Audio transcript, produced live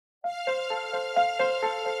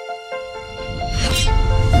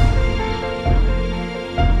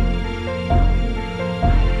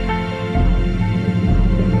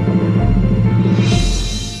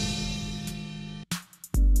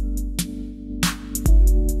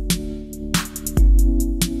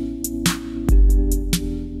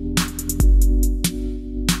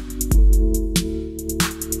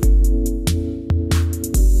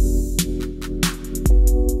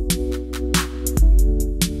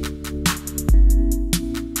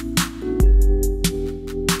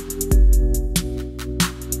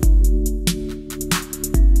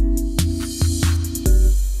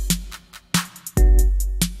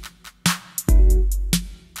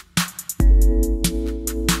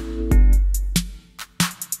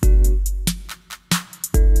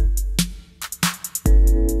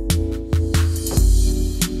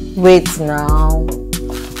Wait now.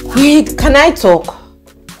 Wait, can I talk?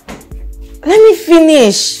 Let me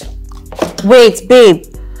finish. Wait, babe.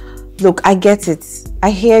 Look, I get it.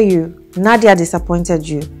 I hear you. Nadia disappointed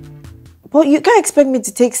you. But you can't expect me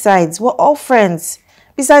to take sides. We're all friends.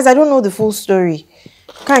 Besides, I don't know the full story.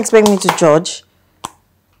 You can't expect me to judge.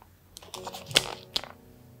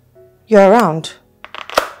 You're around.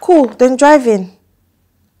 Cool, then drive in.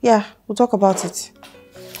 Yeah, we'll talk about it.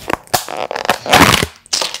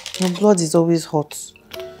 Your blood is always hot.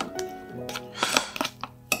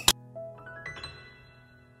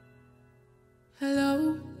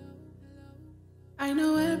 Hello. I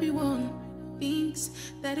know everyone thinks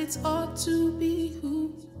that it's ought to be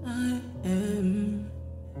who I am.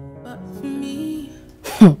 But for me...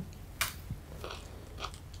 Do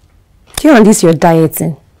you on this you're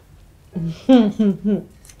dieting?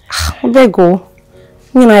 Where go?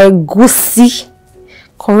 You know, a goosey.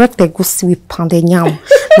 Correct a goosey with pounded yam.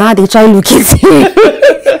 Now they try looking at you.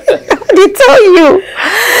 They tell you.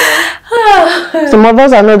 Some of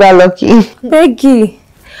us are not that lucky. Peggy.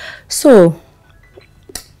 So,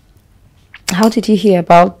 how did you hear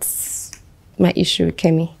about my issue with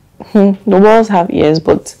Kemi? The walls have ears,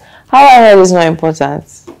 but how I heard is not important.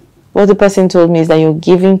 What the person told me is that you're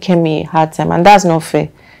giving Kemi a hard time, and that's not fair.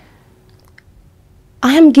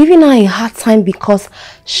 I am giving her a hard time because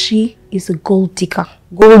she is a gold digger.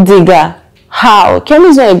 Gold digger? How?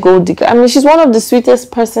 Kemi's not a gold digger. I mean, she's one of the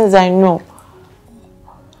sweetest persons I know.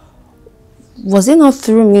 Was it not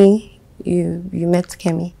through me you met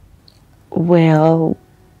Kemi? Well,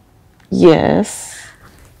 yes.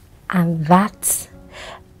 And that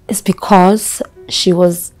is because she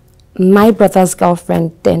was my brother's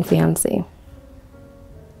girlfriend, then fiancé.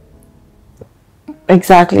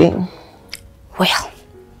 Exactly. Well,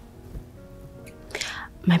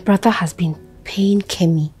 my brother has been paying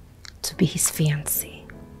Kemi to be his fiancé.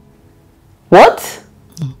 What?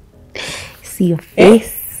 See your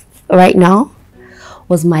face right now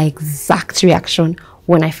was my exact reaction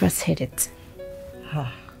when I first heard it.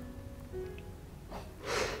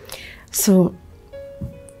 So,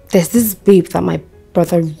 there's this babe that my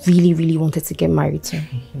brother really wanted to get married to.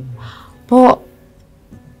 But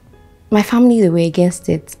my family, they were against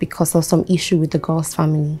it because of some issue with the girl's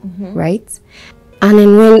family, right? And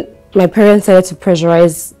then when my parents started to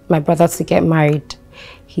pressurize my brother to get married,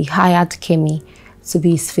 he hired Kemi to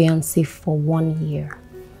be his fiancée for 1 year.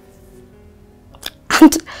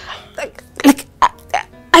 And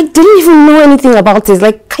I didn't even know anything about this.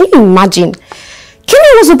 Like, can you imagine?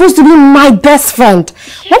 Kemi was supposed to be my best friend.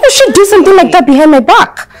 Why would she do something like that behind my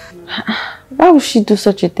back? Why would she do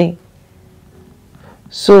such a thing?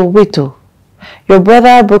 So, wait, your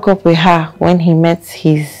brother broke up with her when he met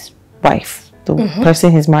his wife, the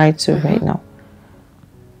person he's married to right now.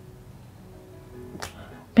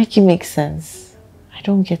 Make it make sense. I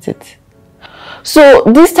don't get it. So,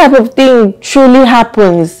 this type of thing truly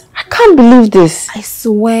happens. I can't believe this. I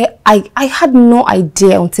swear, I had no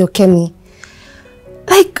idea until Kemi.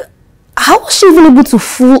 Like, how was she even able to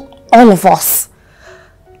fool all of us?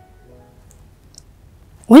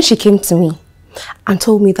 When she came to me and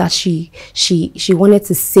told me that she wanted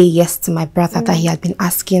to say yes to my brother, that he had been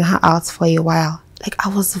asking her out for a while, like, I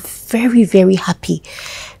was very happy.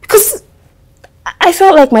 Because I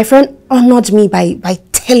felt like my friend honored me by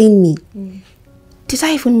telling me. Did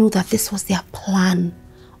I even know that this was their plan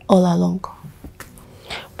all along?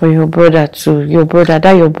 But your brother too, your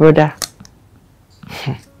brother.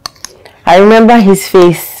 I remember his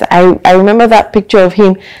face. I remember that picture of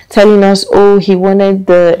him telling us, oh, he wanted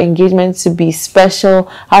the engagement to be special,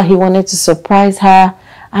 how he wanted to surprise her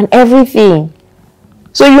and everything.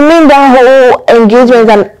 So you mean that whole engagement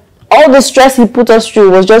and all the stress he put us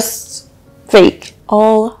through was just fake?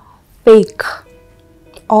 All fake.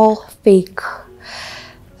 All fake.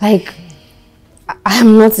 Like,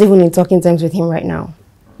 I'm not even in talking terms with him right now.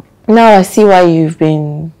 Now I see why you've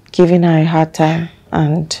been giving her a hard time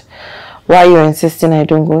and why you're insisting I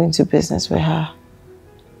don't go into business with her.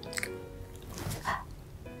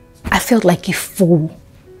 I felt like a fool.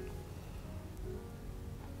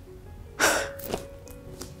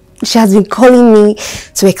 She has been calling me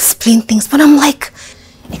to explain things, but I'm like,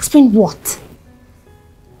 explain what?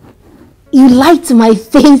 You lied to my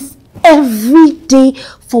face every day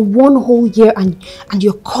for 1 whole year and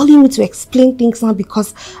you're calling me to explain things now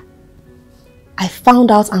because I found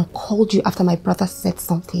out and called you after my brother said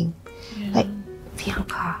something. Yeah. Like,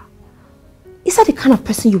 Bianca, is that the kind of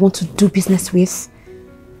person you want to do business with?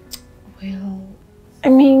 Well, I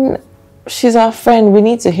mean, she's our friend. We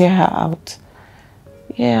need to hear her out.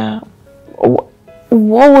 Yeah.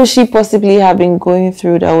 What would she possibly have been going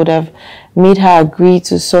through that would have made her agree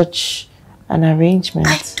to such an arrangement?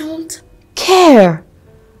 I don't care.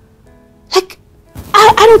 Like,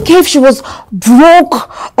 I don't care if she was broke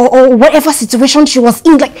or whatever situation she was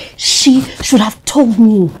in. Like, she should have told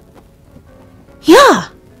me. Yeah.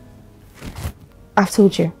 I've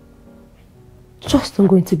told you. Just don't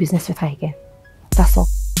go into business with her again. That's all.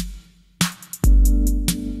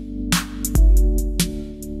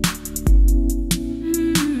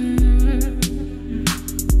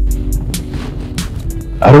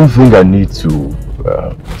 I don't think I need to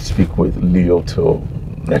speak with Leo till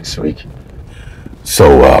next week.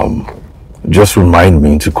 So just remind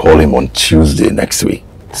me to call him on Tuesday next week.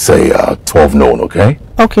 Say 12 noon, okay?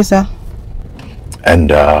 Okay, sir.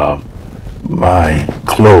 And my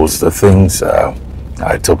clothes, the things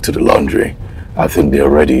I took to the laundry, I think they're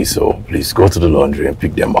ready. So please go to the laundry and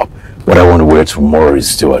pick them up. What I want to wear tomorrow is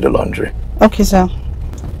still at the laundry. Okay, sir.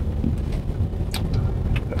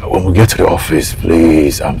 When we get to the office,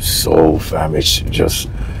 please, I'm so famished. Just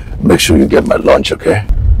make sure you get my lunch, okay?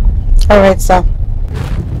 All right, sir.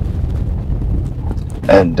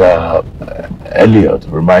 And Elliot,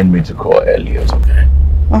 remind me to call Elliot, okay?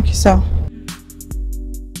 Okay, sir.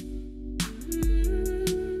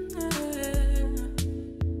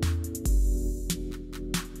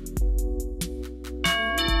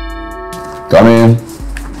 Come in.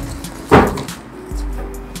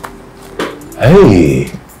 Hey,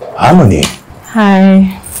 Harmony.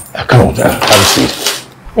 Hi. Come on, have a seat.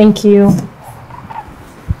 Thank you.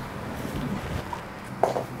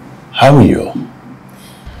 How are you?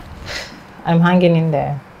 I'm hanging in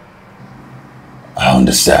there. I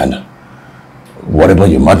understand. What about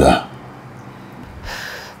your mother?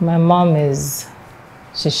 My mom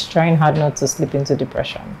she's trying hard not to slip into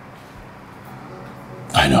depression.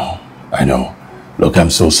 I know. Look,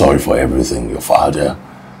 I'm so sorry for everything. Your father,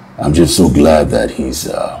 I'm just so glad that he's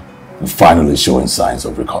finally showing signs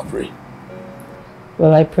of recovery.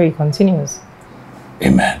 Well, I pray it continues.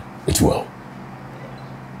 Amen. It will.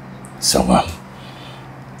 So,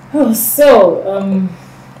 I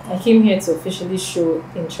came here to officially show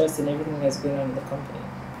interest in everything that's going on in the company.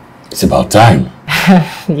 it's about time.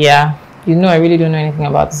 Yeah, you know I really don't know anything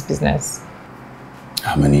about this business.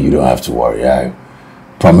 How many? You don't have to worry. I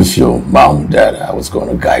promised your mom that I was going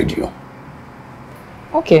to guide you.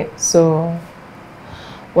 Okay, so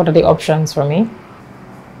what are the options for me?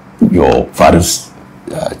 Your father's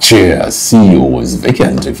chair as CEO is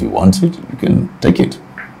vacant. If you want it, you can take it.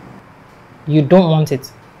 You don't want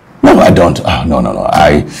it? No, I don't. No.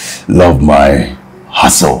 I love my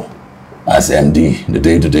hustle as MD. The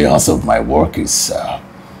day-to-day hustle of my work is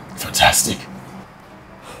fantastic.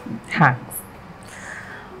 Thanks.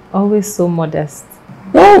 Always so modest.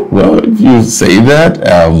 Oh, well, if you say that,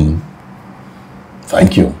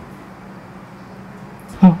 thank you.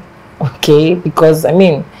 Okay, because I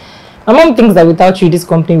mean, my mom thinks that without you, this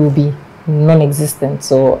company will be non-existent.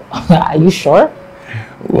 So, are you sure?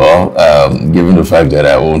 Well, given the fact that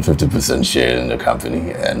I own 50% share in the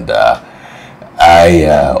company, and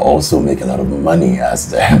I also make a lot of money as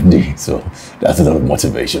the MD, so that's a lot of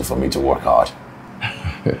motivation for me to work hard.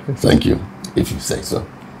 Thank you, if you say so.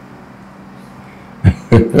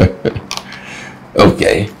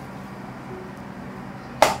 Okay.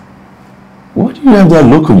 Why do you have that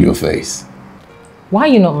look on your face? Why are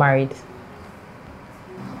you not married?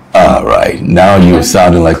 All right, now you're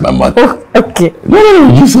sounding like my mother. Oh, okay.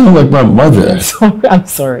 No, you sound like my mother. I'm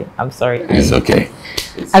sorry. It's okay.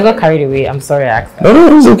 I got carried away. I'm sorry I asked that.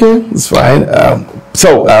 No, it's okay. It's fine.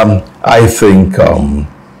 I think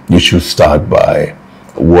you should start by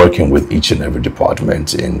working with each and every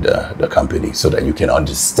department in the company so that you can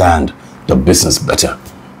understand the business better.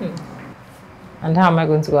 And how am I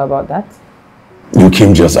going to go about that? You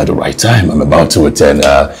came just at the right time. I'm about to attend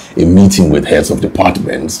a meeting with heads of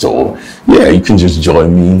departments. So, yeah, you can just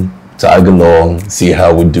join me, tag along, see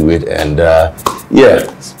how we do it. And,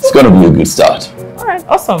 yeah, it's going to be a good start. All right,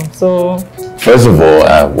 awesome. So, first of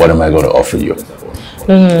all, what am I going to offer you?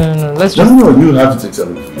 No. Let's just... No, you have to take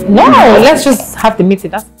something. No, let's just have the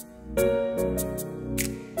meeting. That's...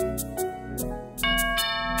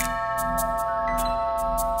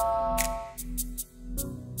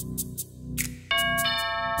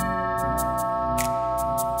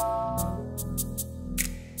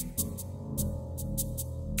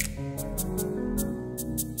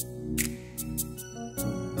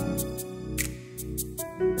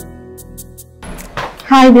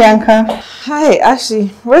 Hi, Bianca. Hi, Ashley.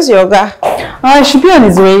 Where's your guy? He should be on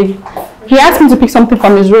his way. He asked me to pick something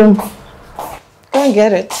from his room. Go and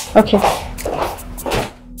get it. Okay.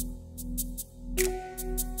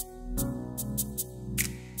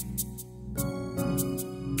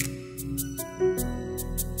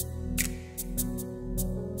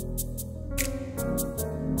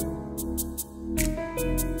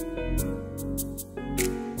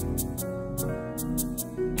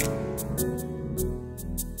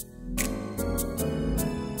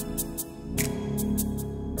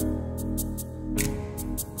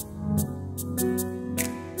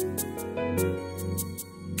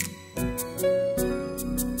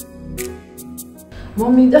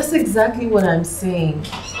 Mommy, that's exactly what I'm saying.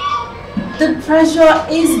 The pressure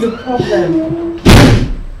is the problem.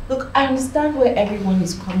 Look, I understand where everyone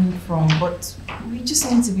is coming from, but we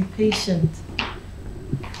just need to be patient.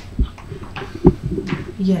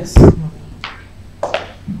 Yes, Mommy.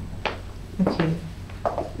 Okay.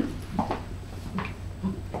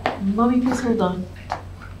 Mommy, please hold on.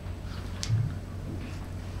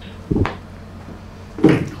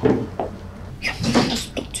 I'll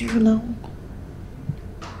talk to you now.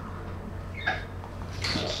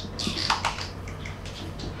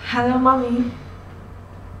 Hello, Mommy.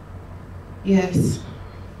 Yes.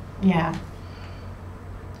 Yeah.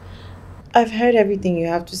 I've heard everything you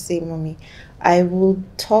have to say, Mommy. I will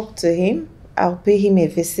talk to him. I'll pay him a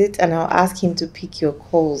visit and I'll ask him to pick your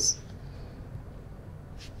calls.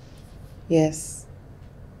 Yes.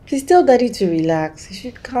 Please tell Daddy to relax. He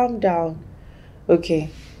should calm down. Okay.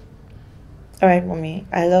 Alright, Mommy.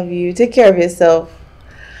 I love you. Take care of yourself.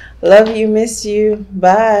 Love you. Miss you.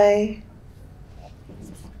 Bye.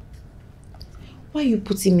 Why are you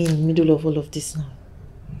putting me in the middle of all of this now?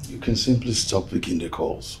 You can simply stop picking the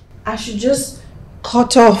calls. I should just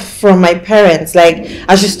cut off from my parents. Like,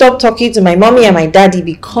 I should stop talking to my mommy and my daddy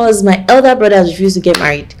because my elder brother has refused to get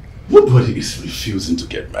married. Nobody is refusing to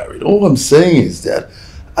get married. All I'm saying is that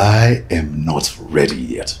I am not ready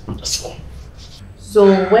yet. That's all.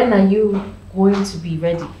 So when are you going to be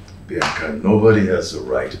ready? Bianca, nobody has the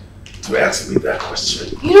right to ask me that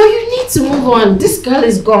question. You know, you need to move on. This girl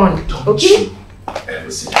is gone. Don't okay? you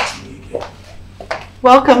ever say that to me again.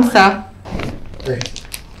 Welcome, sir. Hey.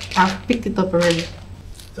 I've picked it up already.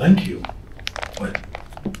 Thank you. Wait,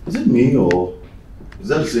 is it me or is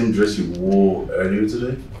that the same dress you wore earlier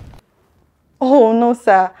today? Oh, no,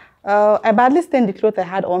 sir. I badly stained the clothes I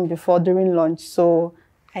had on before during lunch, so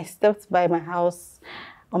I stepped by my house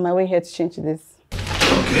on my way here to change this.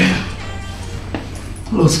 Okay.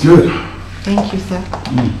 Looks good. Thank you, sir.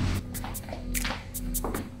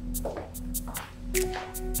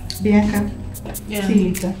 Bianca, Yeah. see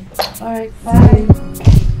you later. Alright, bye.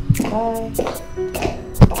 Bye.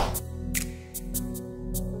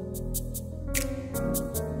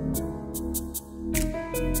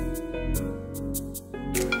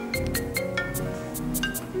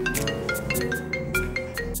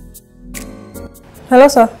 Hello,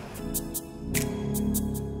 sir.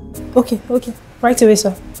 Okay. Right away,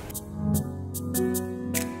 sir.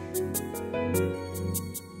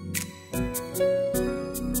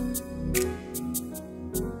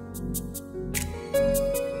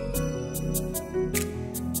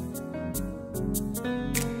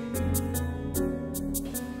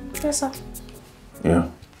 Yes, sir. Yeah.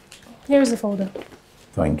 Here is the folder.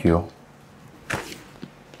 Thank you.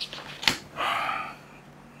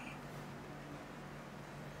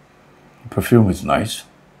 Perfume is nice.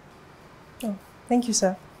 Oh, thank you,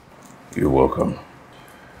 sir. You're welcome.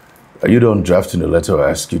 Are you done drafting the letter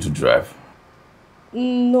I asked you to draft?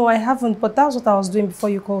 No, I haven't, but that's what I was doing before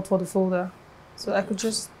you called for the folder. So I could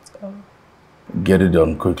just... Get it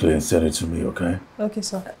done quickly and send it to me, okay? Okay,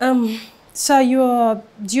 sir. Sir, you are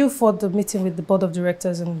due for the meeting with the board of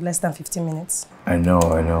directors in less than 15 minutes. I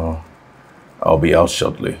know. I'll be out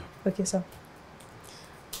shortly. Okay, sir.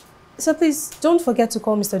 Sir, please, don't forget to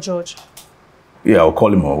call Mr. George. Yeah, I'll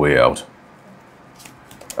call him on my way out.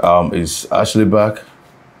 Is Ashley back?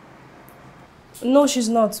 No, she's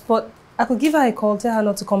not, but I could give her a call, tell her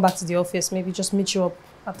not to come back to the office, maybe just meet you up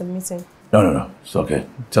at the meeting. No, it's okay.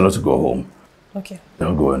 Tell her to go home. Okay.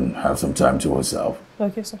 Then go and have some time to herself.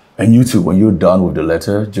 Okay, sir. And you too, when you're done with the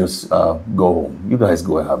letter, just go home. You guys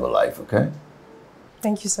go and have a life, okay?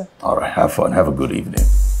 Thank you, sir. All right, have fun. Have a good evening.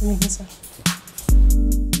 Thank you, sir.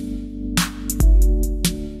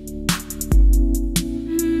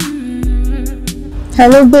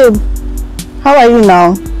 Hello, babe. How are you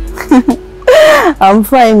now? I'm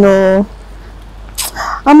fine, no.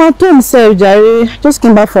 I'm at home, sir, Jerry. Just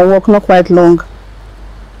came back from work, not quite long.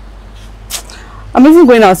 I'm even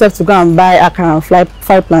going outside to go and buy akara and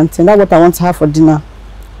fried plantain. That's what I want to have for dinner.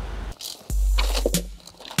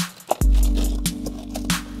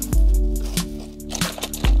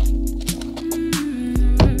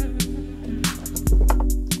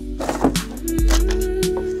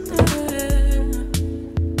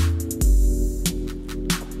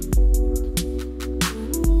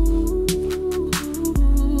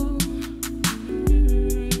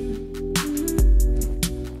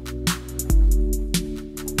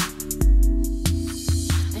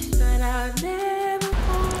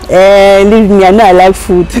 Leave me, I know I like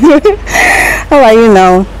food. How are you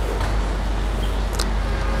now?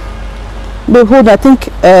 Babe, hold on, I think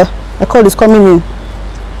a call is coming in.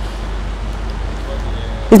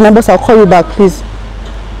 It's my boss, I'll call you back, please.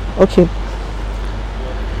 Okay.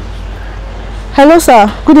 Hello, sir.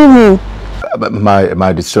 Good evening. Am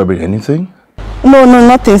I disturbing anything? No,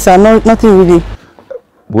 nothing, sir. No, nothing really.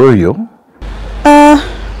 Where are you?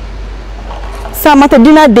 Sir, I'm at a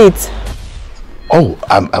dinner date. Oh,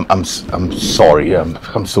 I'm sorry.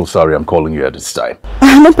 I'm so sorry. I'm calling you at this time.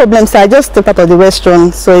 No problem, sir. I just stepped out of the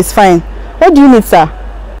restaurant, so it's fine. What do you need, sir?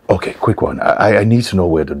 Okay, quick one. I need to know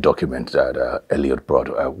where the document that Elliot brought,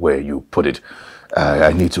 where you put it.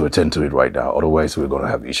 I need to attend to it right now. Otherwise, we're going to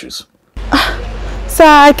have issues. Sir,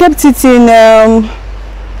 I kept it in.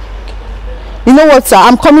 You know what, sir?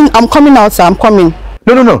 I'm coming out, sir. I'm coming.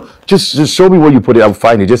 No. Just show me where you put it. I'll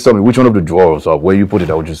find it. Just tell me which one of the drawers or where you put it.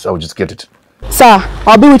 I'll just get it. Sir,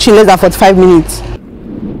 I'll be with you in less than 45 minutes.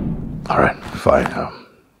 All right, fine.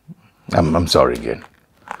 I'm sorry again.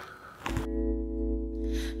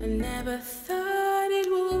 I never thought it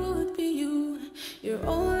would be you. You're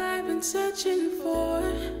all I've been searching for.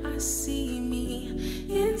 I see me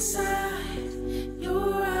inside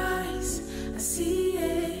your eyes. I see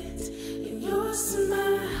it in your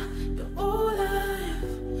smile. You're all I've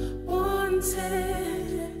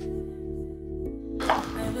wanted.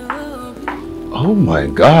 I love you. Oh my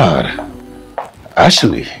God.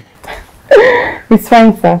 Ashley. It's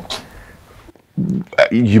fine, sir.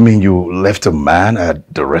 You mean you left a man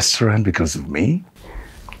at the restaurant because of me?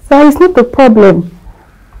 Sir, it's not the problem.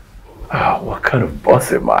 Oh, what kind of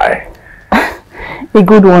boss am I? A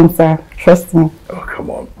good one, sir. Trust me. Oh, come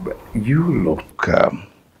on. You look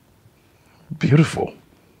beautiful.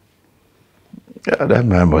 Yeah, that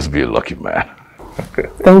man must be a lucky man.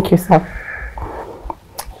 Thank you, sir.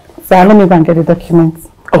 Sir, let me go and get the documents.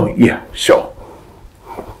 Oh, yeah, sure.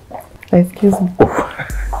 Excuse me. Oh.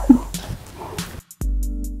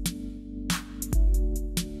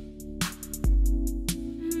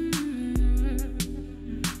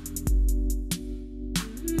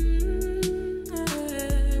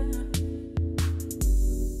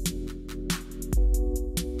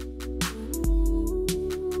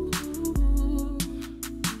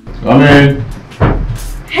 Come in.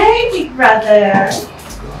 Hey, big brother.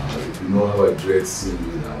 God, you know how I dread seeing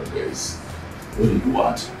you nowadays. What do you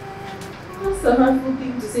want? What's the hurtful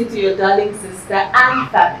thing to say to your darling sister and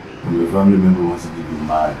family? Your family member wants to give you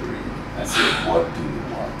margarine. I said, what do you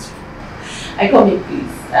want? I come in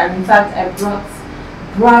peace. And in fact, I brought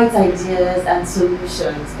bright ideas and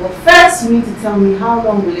solutions. But first, you need to tell me how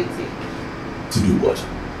long will it take? To do what?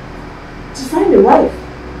 To find a wife.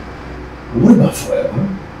 What about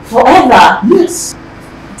forever? Forever? Yes.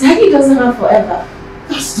 Daddy doesn't have forever.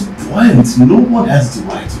 That's the point. No one has the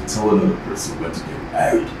right to tell another person when to get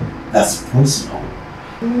married. That's personal.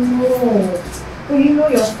 No. But you know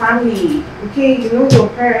your family, okay? You know your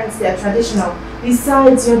parents, they're traditional.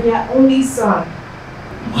 Besides, you're their only son.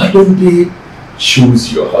 Why don't they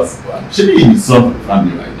choose your husband? Shouldn't you be son for the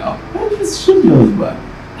family right now? Why don't you just choose your husband?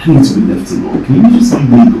 I need to be left alone. Can you just leave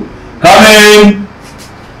me go? Coming!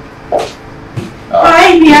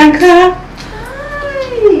 Hi, Bianca.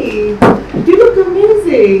 Hi. You look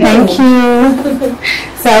amazing. Thank you.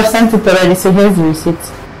 So I've sent it already, so here's the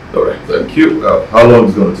receipt. Alright, thank you. How long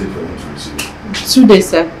is it going to take for me to receive? 2 days,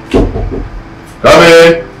 sir.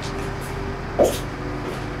 Coming!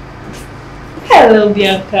 Hello,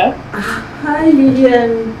 Bianca. Hi,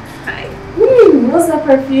 Lydia. Hi. What's that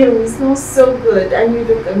perfume? It smells so good and you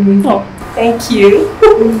look amazing. Oh, thank you.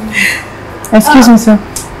 Excuse me, sir.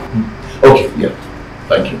 Okay, yeah.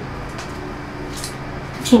 Thank you.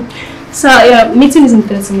 So, yeah, meeting is in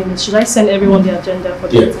 30 minutes. Should I send everyone the agenda for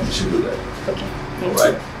the Yeah, meeting? you should do that. Okay.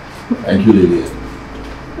 Alright. Thank you, Lydia.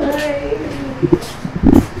 Hi.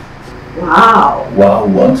 Wow. Wow,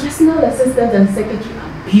 what? Personal assistant and secretary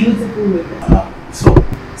are beautiful women. So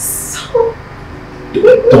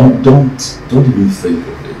don't even think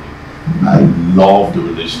of it. I love the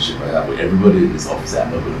relationship I have with everybody in this office.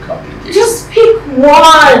 I'm not going to complicate. Just pick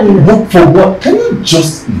one. What for what? Can you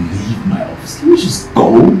just leave my office? Can you just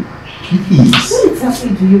go? Please. What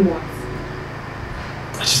exactly do you want?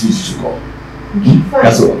 I just need you to go. Fine.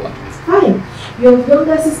 That's all I want. Fine. Your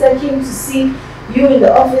younger sister came to see you in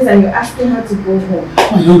the office and you're asking her to go home.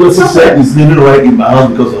 My younger sister is living right in my house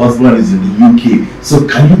because her husband is in the UK. So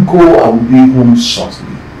can you go? I will be home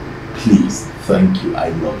shortly. Please. Thank you. I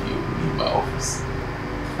love you. Leave my office.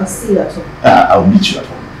 I'll see you at home. I'll meet you at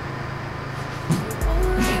home.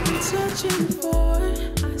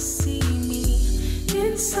 I see me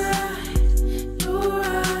inside your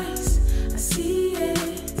eyes. I see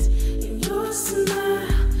it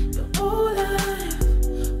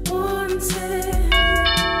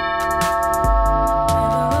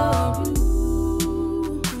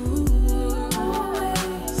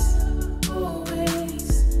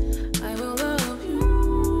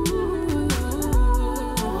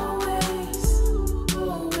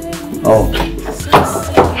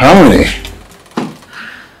Honey.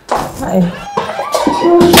 Hi.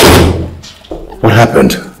 What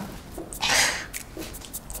happened?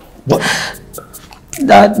 What?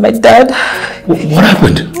 Dad, my dad. What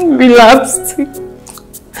happened? Relapsed.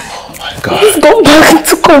 Oh my God. He's gone back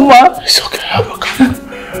into coma. It's okay.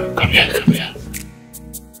 Come here. Come here.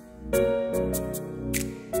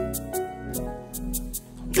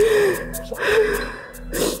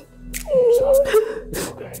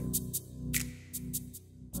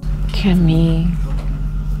 Kemi,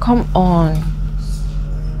 come on.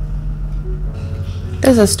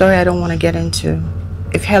 There's a story I don't want to get into.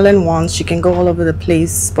 If Helen wants, she can go all over the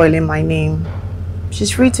place spoiling my name. She's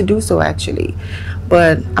free to do so, actually.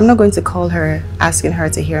 But I'm not going to call her asking her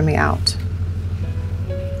to hear me out.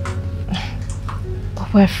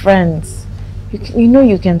 But we're friends. You know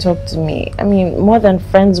you can talk to me. I mean, more than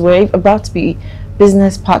friends, we're about to be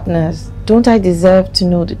business partners. Don't I deserve to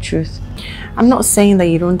know the truth? I'm not saying that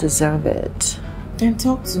you don't deserve it. Then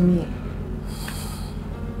talk to me.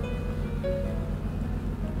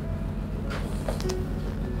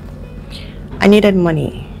 I needed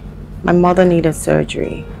money. My mother needed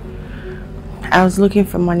surgery. I was looking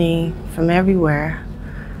for money from everywhere.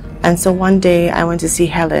 And so one day I went to see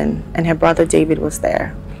Helen and her brother David was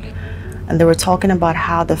there. And they were talking about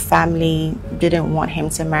how the family didn't want him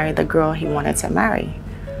to marry the girl he wanted to marry.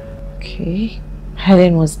 Okay.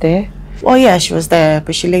 Helen was there? Well, yeah, she was there,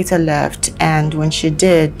 but she later left. And when she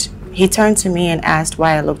did, he turned to me and asked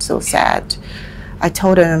why I looked so sad. I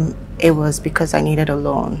told him it was because I needed a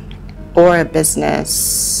loan or a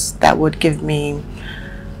business that would give me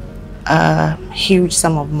a huge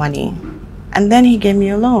sum of money. And then he gave me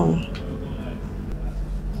a loan.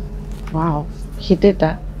 Wow, he did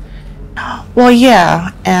that? Well,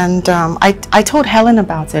 yeah, and I told Helen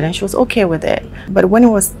about it and she was okay with it. But when it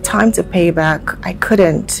was time to pay back, I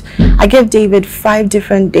couldn't. I gave David 5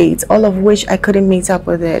 different dates, all of which I couldn't meet up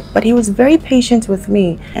with it. But he was very patient with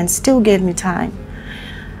me and still gave me time.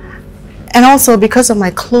 And also because of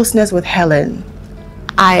my closeness with Helen,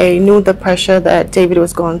 I knew the pressure that David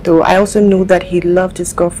was going through. I also knew that he loved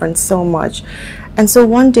his girlfriend so much. And so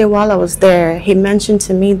one day while I was there, he mentioned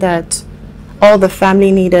to me that all the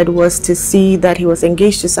family needed was to see that he was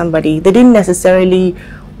engaged to somebody. They didn't necessarily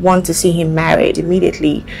want to see him married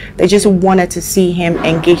immediately. They just wanted to see him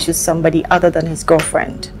engaged to somebody other than his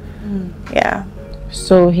girlfriend. Yeah.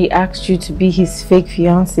 So he asked you to be his fake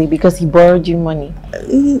fiancé because he borrowed you money?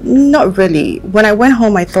 Not really. When I went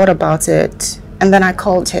home, I thought about it. And then I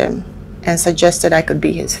called him and suggested I could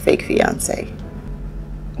be his fake fiancé.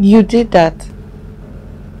 You did that?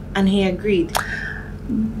 And he agreed?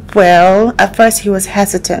 Well, at first he was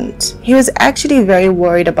hesitant. He was actually very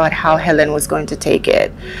worried about how Helen was going to take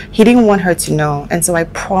it. He didn't want her to know, and so I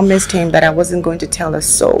promised him that I wasn't going to tell a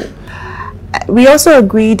soul. We also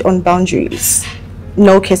agreed on boundaries.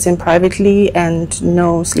 No kissing privately and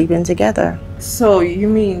no sleeping together. So you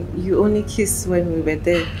mean you only kissed when we were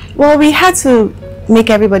there? Well, we had to make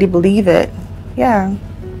everybody believe it. Yeah.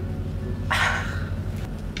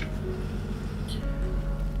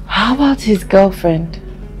 How about his girlfriend?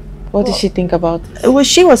 What did she think about it? Well,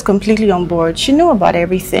 she was completely on board. She knew about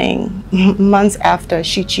everything. Months after,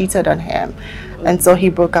 she cheated on him. And so he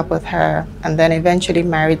broke up with her and then eventually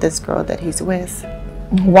married this girl that he's with.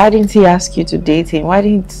 Why didn't he ask you to date him? Why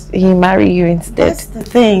didn't he marry you instead? That's the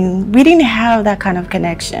thing. We didn't have that kind of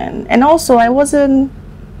connection. And also, I wasn't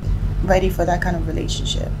ready for that kind of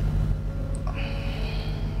relationship.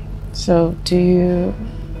 So, do you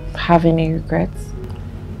have any regrets?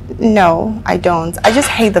 No, I don't. I just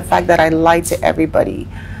hate the fact that I lied to everybody.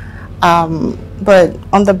 But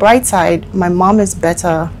on the bright side, my mom is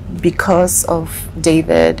better because of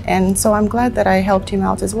David. And so I'm glad that I helped him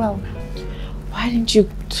out as well. Why didn't you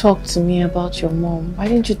talk to me about your mom? Why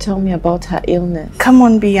didn't you tell me about her illness? Come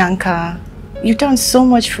on, Bianca. You've done so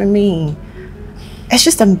much for me. It's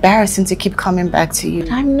just embarrassing to keep coming back to you.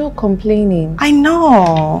 I'm not complaining. I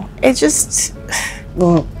know. It's just...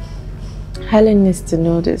 Well, Helen needs to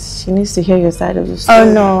know this. She needs to hear your side of the story.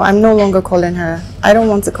 Oh no, I'm no longer calling her. I don't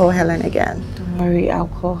want to call Helen again. Don't worry, I'll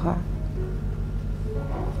call her.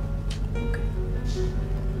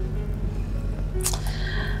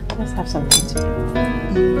 Let's have something to do.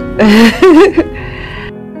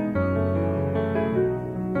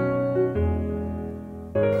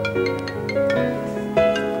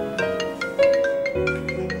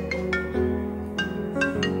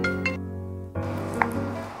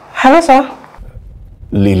 Hello, sir.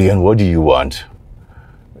 Lillian, what do you want?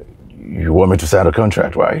 You want me to sign a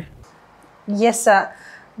contract, right? Yes, sir.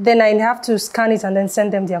 Then I have to scan it and then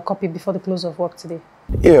send them their copy before the close of work today.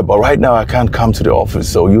 Yeah, but right now I can't come to the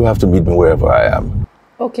office, so you have to meet me wherever I am.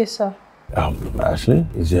 Okay, sir. Ashley,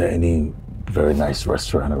 is there any very nice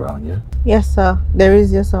restaurant around here? Yes, sir. There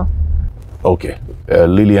is, yes, sir. Okay.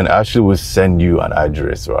 Lily and Ashley will send you an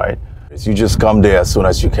address, right? So you just come there as soon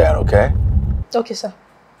as you can, okay? Okay, sir.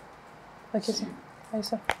 Okay, sir. Bye,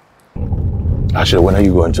 sir. Ashley, when are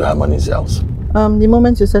you going to Harmony's house? The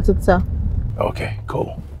moment you set it, sir. Okay,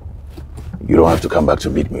 cool. You don't have to come back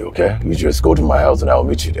to meet me, okay? You just go to my house and I'll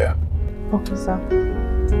meet you there. Okay, sir.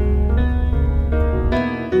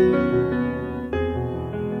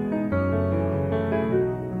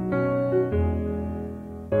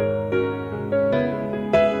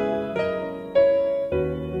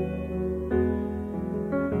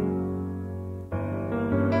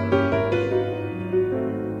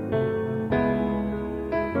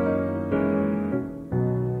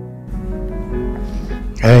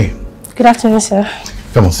 Hey. Good afternoon, sir.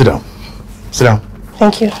 Come on, sit down. Sit down.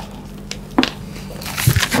 Thank you.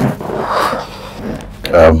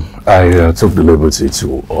 I took the liberty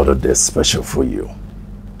to order this special for you.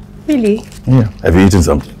 Really? Yeah. Have you eaten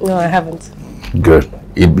something? No, I haven't. Good.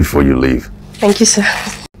 Eat before you leave. Thank you, sir.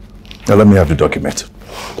 Now let me have the document.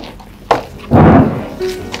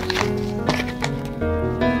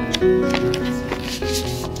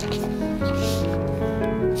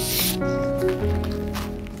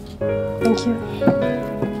 Thank you.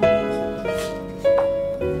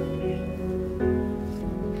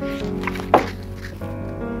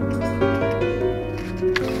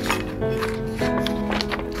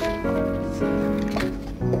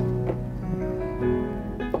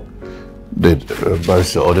 Did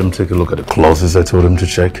Barrister Odom take a look at the clauses I told him to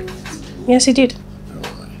check? Yes, he did.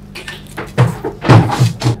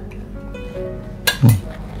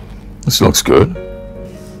 This looks good.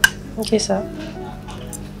 Okay, sir.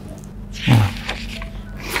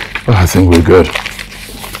 Well, I think we're good.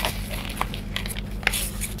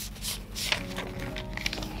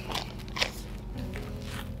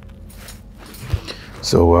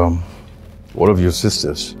 So, what of your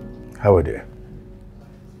sisters? How are they?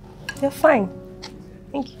 You're fine.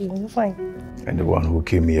 Thank you. You're fine. And the one who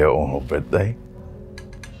came here on her birthday?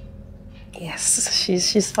 Yes,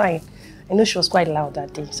 she's fine. I know she was quite loud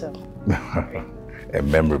that day, so. A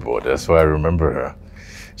memory board, that's why I remember her.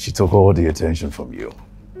 She took all the attention from you.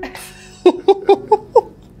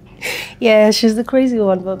 Yeah, she's the crazy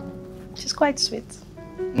one, but she's quite sweet.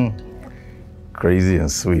 Crazy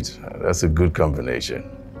and sweet, that's a good combination.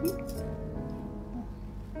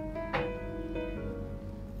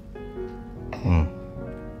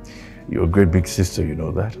 You're a great big sister, you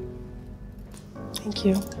know that? Thank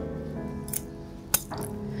you.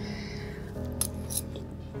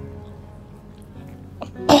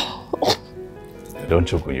 Don't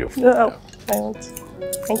choke on your food. No, I won't.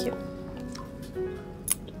 Thank you.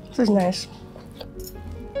 This is nice.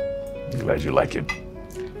 I'm glad you like it.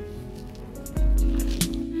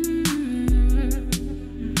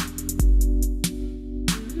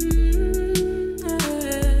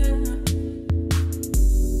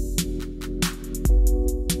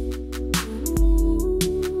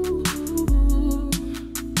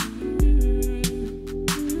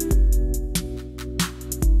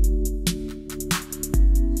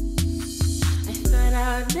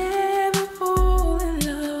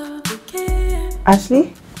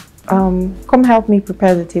 Ashley, come help me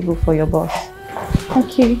prepare the table for your boss.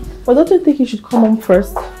 Okay, but don't you think you should come home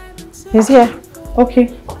first? He's here.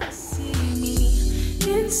 Okay.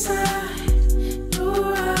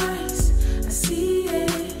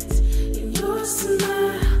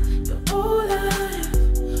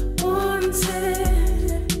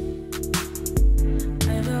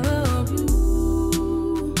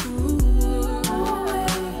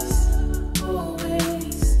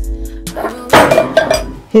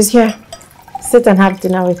 He's here. Sit and have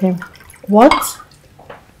dinner with him. What?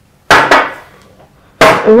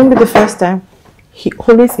 It won't be the first time. He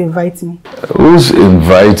always invites me. Who's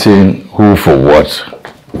inviting who for what?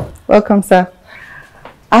 Welcome, sir.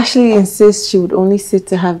 Ashley insists she would only sit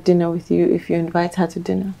to have dinner with you if you invite her to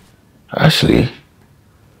dinner. Ashley?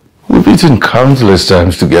 We've eaten countless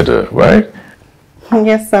times together, right?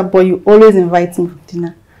 Yes, sir, but you always invite me for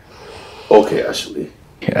dinner. Okay, Ashley.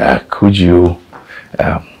 Yeah, could you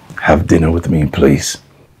have dinner with me, please?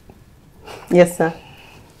 Yes, sir.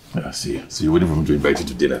 See you. So you're waiting for me to invite you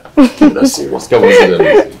to dinner? That's serious. Come on, sit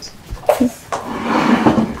down, please.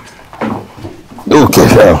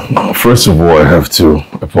 Okay, first of all, I have to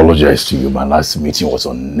apologize to you. My last meeting was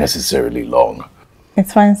unnecessarily long.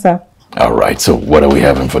 It's fine, sir. All right, so what are we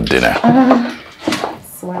having for dinner?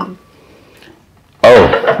 Swallow. Oh,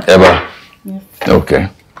 Eba. Yes. Okay.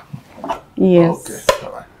 Yes. Okay,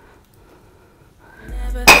 all right.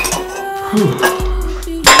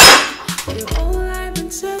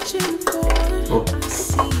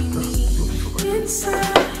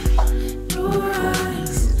 inside your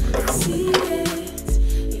eyes. See it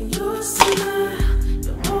in your smile.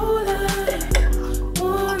 You're all I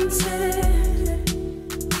wanted.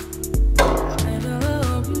 I will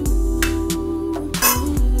love you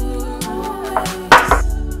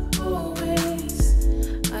always.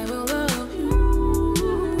 I will love you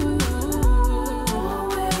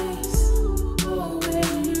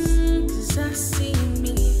always. 'Cause I see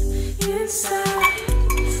me inside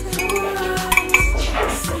your eyes.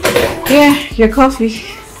 Yeah, your coffee.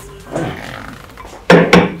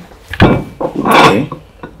 Hey,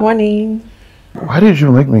 Morning. why did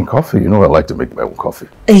you make me coffee? You know I like to make my own coffee.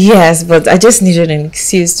 Yes, but I just needed an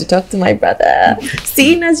excuse to talk to my brother.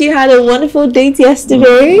 Seeing as you had a wonderful date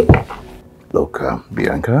yesterday. Look,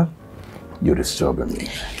 Bianca, you're disturbing me.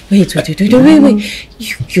 Wait.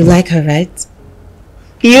 You like her, right?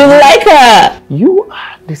 You like her! You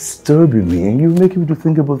are disturbing me and you're making me to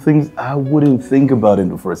think about things I wouldn't think about in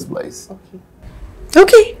the first place.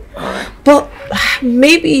 Okay. But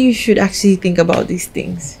maybe you should actually think about these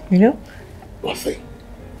things, you know? Nothing.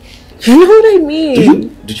 You know what I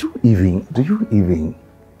mean? Do you even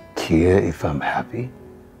care if I'm happy?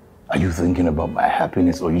 Are you thinking about my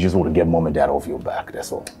happiness or you just want to get mom and dad off your back?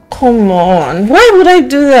 That's all. Come on. Why would I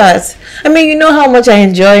do that? I mean, you know how much I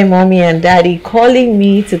enjoy mommy and daddy calling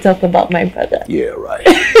me to talk about my brother. Yeah, right.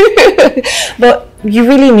 But you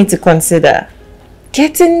really need to consider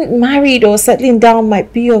getting married or settling down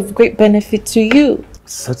might be of great benefit to you.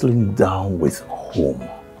 Settling down with whom?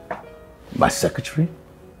 My secretary?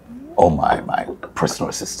 Or my personal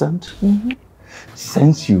assistant? Mm-hmm.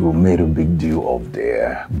 Since you made a big deal of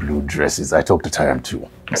their blue dresses, I took the time to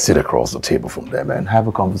sit across the table from them and have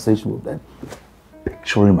a conversation with them.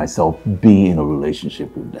 Picturing myself being in a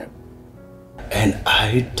relationship with them. And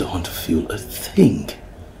I don't feel a thing.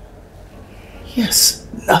 Yes,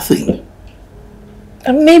 nothing.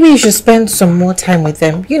 Maybe you should spend some more time with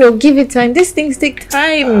them. You know, give it time. These things take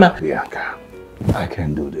time. Bianca, I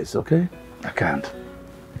can't do this, okay? I can't.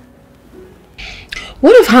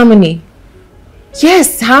 What if Harmony?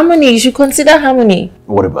 Yes, Harmony. You should consider Harmony.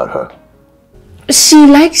 What about her? She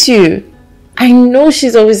likes you. I know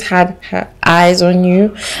she's always had her eyes on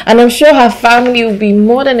you. And I'm sure her family would be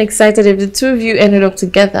more than excited if the two of you ended up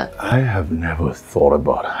together. I have never thought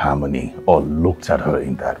about Harmony or looked at her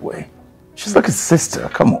in that way. She's like a sister,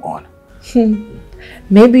 come on.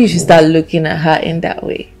 Maybe you should start looking at her in that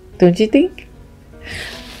way. Don't you think?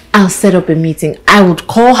 I'll set up a meeting. I would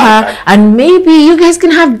call her and maybe you guys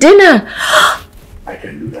can have dinner. I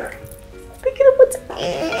can do that. Thinking about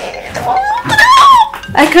it.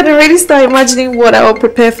 I can already start imagining what I will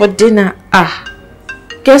prepare for dinner.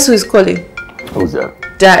 Guess who is calling? Who's that?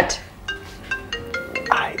 Dad.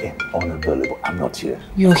 I am unavailable. I'm not here.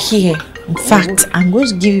 You're here. In fact, I'm going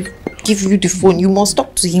to give you the phone. You must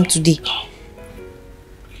talk to him today.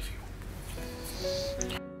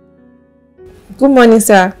 Good morning,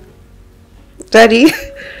 sir. Daddy.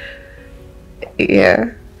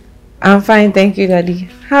 Yeah. I'm fine, thank you, Daddy.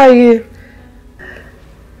 How are you?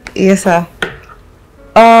 Yes, sir.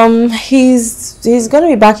 He's gonna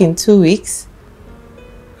be back in 2 weeks.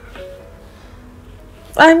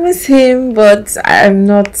 I miss him, but I'm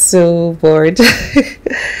not so bored.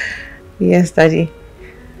 Yes, Daddy.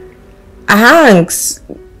 Hanks.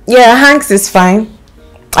 Yeah, Hanks is fine.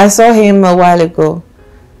 I saw him a while ago.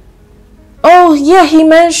 Oh, yeah, he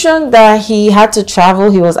mentioned that he had to travel.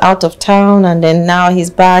 He was out of town and then now he's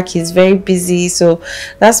back. He's very busy, so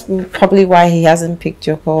that's probably why he hasn't picked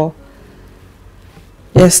your call.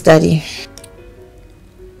 Yes, Daddy.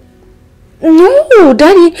 No,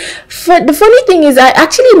 Daddy. The funny thing is I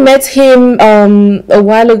actually met him a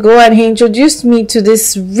while ago and he introduced me to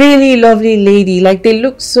this really lovely lady. Like, they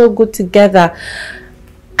look so good together.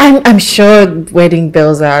 I'm sure wedding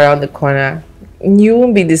bells are around the corner. You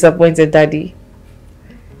won't be disappointed, Daddy.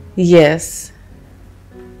 Yes.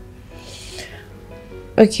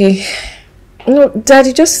 Okay. No,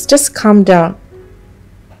 Daddy, just calm down.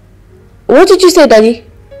 What did you say, Daddy?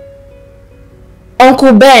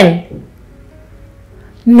 Uncle Ben.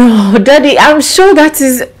 No, Daddy, I'm sure that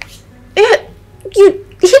is... Yeah, he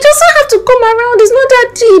doesn't have to come around. It's not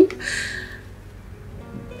that deep.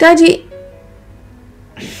 Daddy...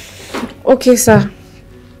 Okay, sir.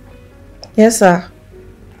 Yes, sir.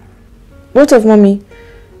 What of Mommy?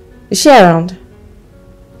 Is she around?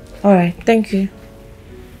 Alright, thank you.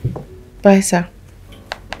 Bye, sir.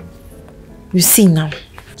 You see now.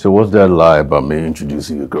 So what's that lie about me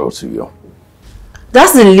introducing a girl to you?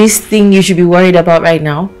 That's the least thing you should be worried about right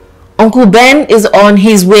now. Uncle Ben is on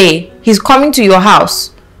his way. He's coming to your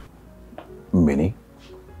house. Minnie,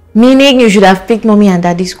 Meaning you should have picked mommy and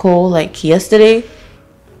daddy's call like yesterday?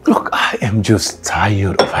 Look, I am just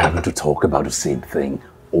tired of having to talk about the same thing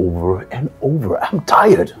over and over. I'm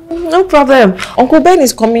tired. No problem. Uncle Ben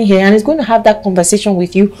is coming here and he's going to have that conversation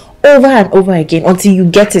with you over and over again until you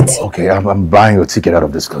get it. Okay, I'm buying your ticket out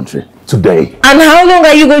of this country today. And how long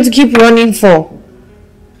are you going to keep running for?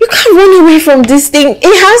 You can't run away from this thing. It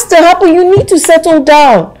has to happen. You need to settle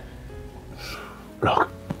down. Look,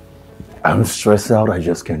 I'm stressed out. I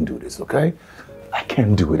just can't do this, okay? I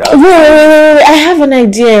can't do it. Wait. I have an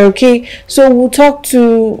idea, okay? So we'll talk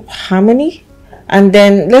to Harmony. And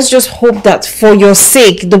then let's just hope that for your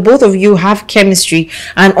sake, the both of you have chemistry.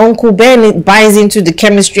 And Uncle Ben buys into the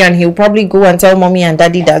chemistry and he'll probably go and tell mommy and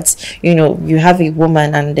daddy that, you know, you have a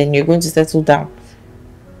woman and then you're going to settle down.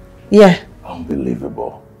 Yeah.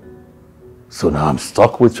 Unbelievable. So now I'm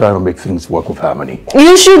stuck with trying to make things work with Harmony.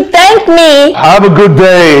 You should thank me. Have a good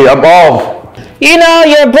day. I'm off. You know,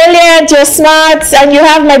 you're brilliant, you're smart, and you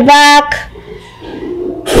have my back.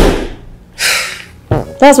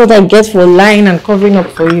 That's what I get for lying and covering up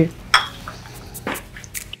for you.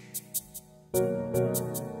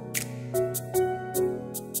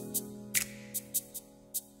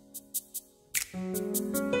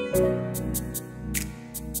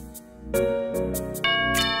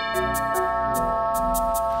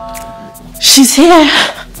 She's here.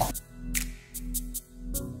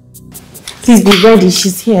 Please be ready,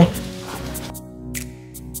 she's here.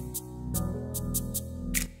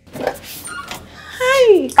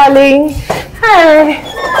 Hi, darling. Hi.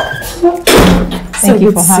 Thank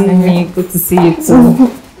you for having me. Good to see you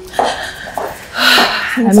too.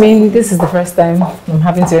 I mean, this is the first time I'm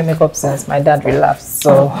having to wear makeup since my dad relapsed,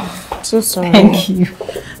 so... So sorry. Thank you.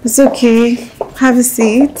 It's okay. Have a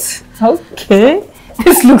seat. Okay.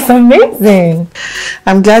 This looks amazing.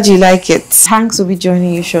 I'm glad you like it. Hanks will be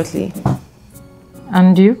joining you shortly.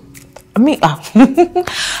 And you? Me?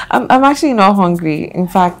 I'm actually not hungry. In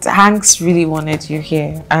fact, Hanks really wanted you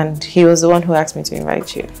here and he was the one who asked me to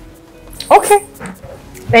invite you. Okay.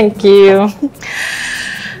 Thank you.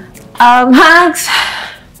 Hanks.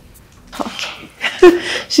 Okay.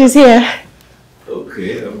 She's here.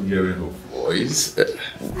 Okay, I'm hearing her voice.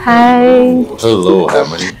 Hi. Hello,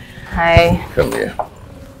 Harmony. Hi. Come here.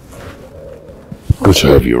 Good to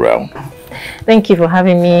have you around. Thank you for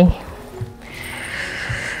having me.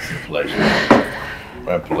 It's a pleasure.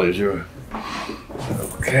 My pleasure.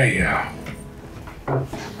 Okay.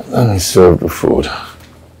 Let me serve the food.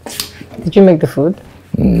 Did you make the food?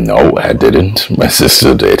 No, I didn't. My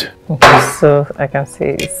sister did. Okay, so I can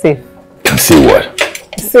say it's safe. Can see what?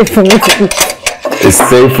 It's safe for me to eat. It's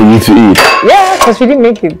safe for you to eat. Yeah, because she didn't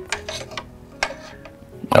make it.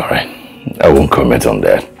 All right. I won't comment on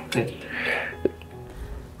that.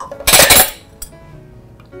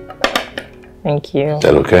 Thank you. Is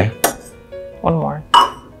that okay? One more.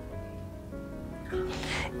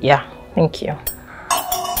 Yeah, thank you.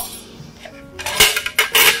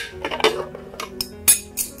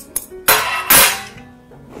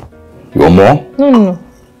 You want more? No.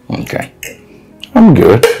 Okay. I'm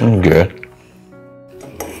good. I'm good.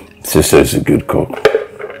 Sister's a good cook.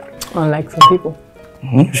 Unlike some people.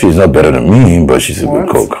 She's not better than me, but she's a good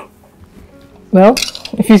cook. Well,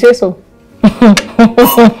 if you say so.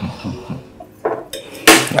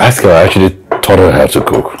 Ask her, I actually taught her how to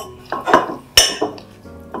cook.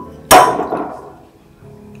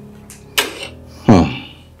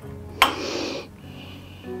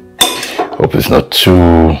 Hope it's not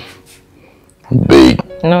too big.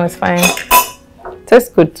 No, it's fine. Tastes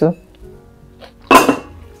good too.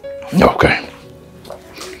 Okay.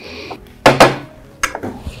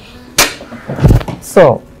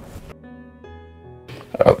 So,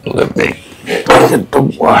 let me get the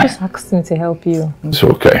wine. just asked me to help you. It's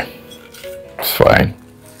okay. It's fine.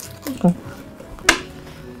 Okay.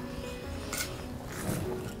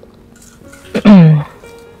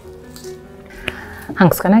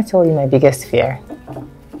 Hanks, can I tell you my biggest fear?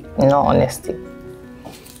 In all honesty.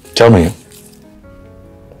 Tell me.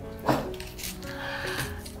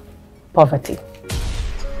 Poverty.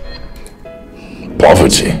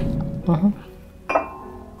 Poverty?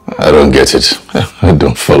 I don't get it. I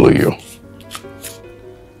don't follow you.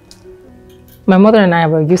 My mother and I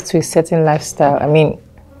were used to a certain lifestyle. I mean,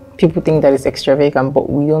 people think that it's extravagant, but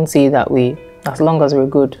we don't see it that way. As long as we're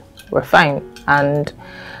good, we're fine. And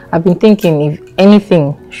I've been thinking, if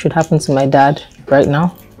anything should happen to my dad right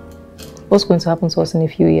now, what's going to happen to us in a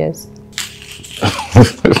few years?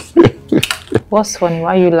 What's funny?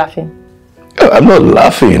 Why are you laughing? I'm not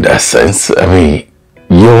laughing in that sense. I mean,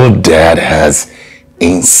 your dad has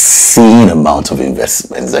insane amount of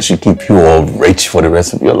investments that should keep you all rich for the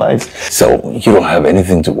rest of your lives. So you don't have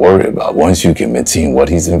anything to worry about once you can maintain what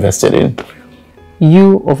he's invested in.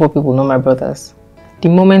 You, of all people, know my brothers. The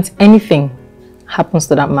moment anything happens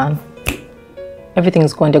to that man, everything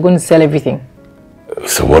is gone. They're going to sell everything.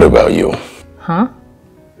 So what about you? Huh?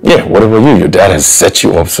 Yeah, what about you? Your dad has set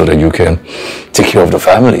you up so that you can take care of the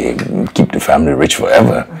family, keep the family rich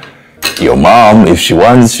forever. Your mom, if she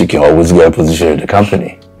wants, she can always get a position in the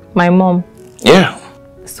company. My mom? Yeah.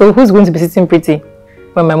 So who's going to be sitting pretty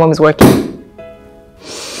when my mom is working?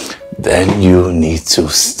 Then you need to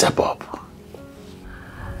step up.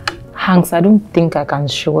 Hanks, I don't think I can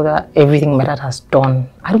show that everything my dad has done.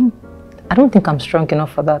 I don't think I'm strong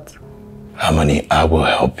enough for that. Harmony, I will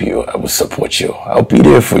help you. I will support you. I'll be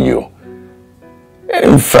there for you.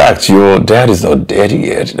 In fact, your dad is not dead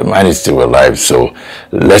yet. The man is still alive, so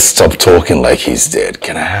let's stop talking like he's dead.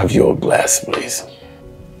 Can I have your glass, please?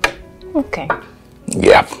 Okay.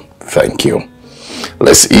 Yeah, thank you.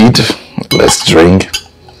 Let's eat, let's drink,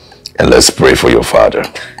 and let's pray for your father.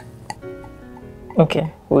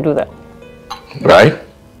 Okay, we'll do that. Right?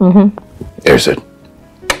 Mm-hmm. Here's it.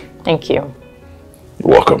 Thank you. You're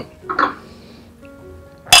welcome.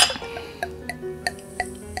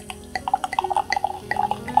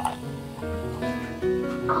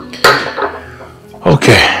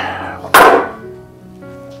 Okay.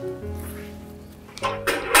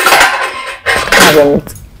 Can I have your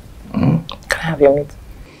meat? Can I have your meat?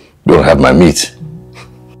 You don't have my meat.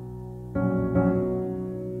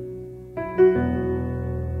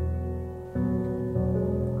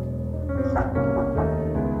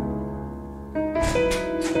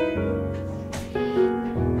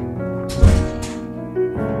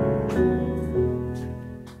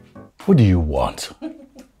 What do you want?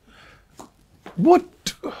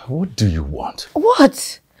 What do you want?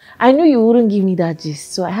 What? I knew you wouldn't give me that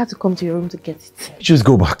gist, so I had to come to your room to get it. Just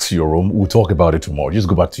go back to your room. We'll talk about it tomorrow. Just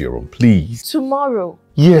go back to your room, please. Tomorrow?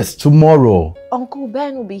 Yes, tomorrow. Uncle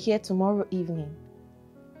Ben will be here tomorrow evening.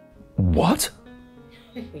 What?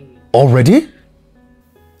 Already?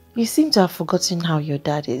 You seem to have forgotten how your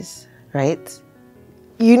dad is, right?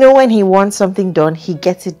 You know when he wants something done, he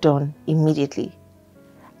gets it done immediately.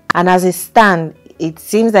 And as it stands, it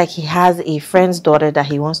seems like he has a friend's daughter that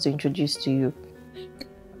he wants to introduce to you.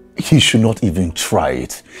 He should not even try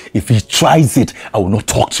it. If he tries it, I will not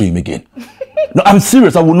talk to him again. No, I'm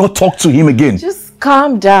serious. I will not talk to him again. Just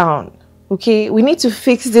calm down, okay? We need to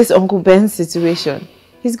fix this Uncle Ben situation.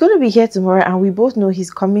 He's going to be here tomorrow and we both know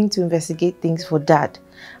he's coming to investigate things for Dad.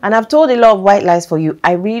 And I've told a lot of white lies for you.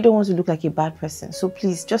 I really don't want to look like a bad person. So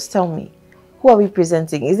please, just tell me, who are we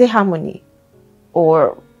presenting? Is it Harmony?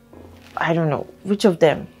 Or, I don't know, which of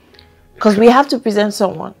them? Because we have to present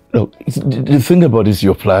someone. Look, the thing about this,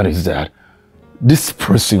 your plan is that this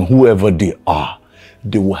person, whoever they are,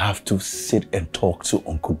 they will have to sit and talk to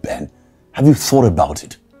Uncle Ben. Have you thought about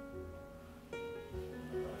it?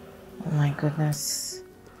 Oh my goodness.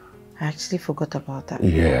 I actually forgot about that.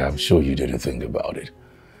 Yeah, I'm sure you didn't think about it.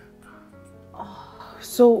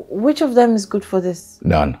 So, which of them is good for this?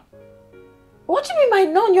 None. What do you mean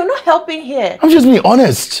by none? You're not helping here. I'm just being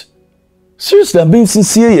honest. Seriously, I'm being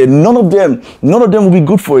sincere here. None of them will be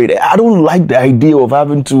good for it. I don't like the idea of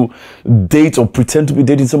having to date or pretend to be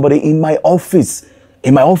dating somebody in my office.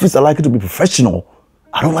 In my office, I like it to be professional.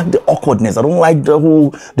 I don't like the awkwardness. I don't like the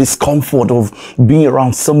whole discomfort of being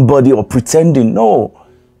around somebody or pretending. No.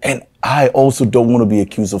 And I also don't want to be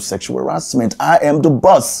accused of sexual harassment. I am the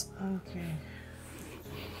boss. Okay.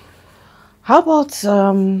 How about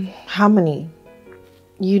Harmony?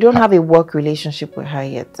 You don't have a work relationship with her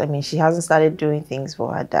yet. I mean, she hasn't started doing things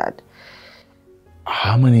for her dad.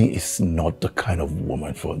 Harmony is not the kind of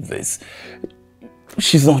woman for this.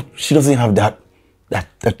 She doesn't have that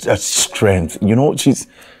strength. You know, she's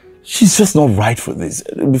just not right for this.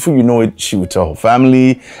 Before you know it, she will tell her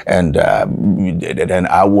family, and then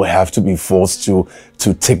I will have to be forced to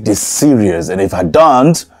take this serious. And if I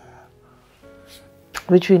don't,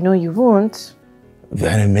 which we know you won't,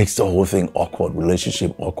 then it makes the whole thing awkward,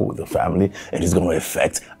 relationship awkward with the family, and it's going to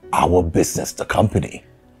affect our business, the company.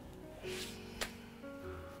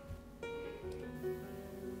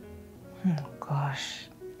 Oh gosh,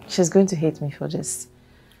 she's going to hate me for this.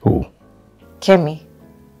 Who? Kemi.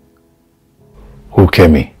 Who,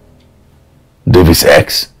 Kemi? David's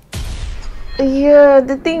ex? Yeah,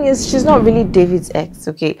 the thing is, she's not really David's ex,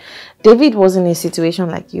 okay? David was in a situation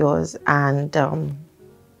like yours, and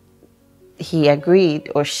he agreed,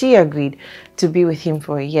 or she agreed, to be with him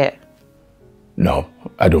for a year. No,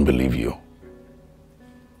 I don't believe you.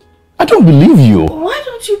 I don't believe you. Why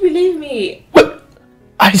don't you believe me? Well,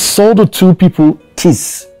 I saw the two people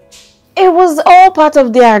kiss. It was all part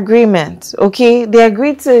of their agreement, okay? They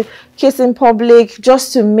agreed to kiss in public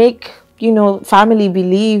just to make, you know, family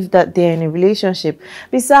believe that they're in a relationship.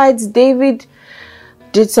 Besides, David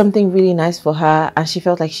did something really nice for her and she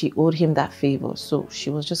felt like she owed him that favor. So she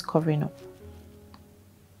was just covering up.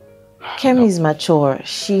 Kemi is mature.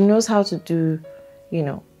 She knows how to do, you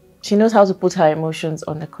know, she knows how to put her emotions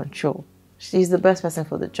under control. She's the best person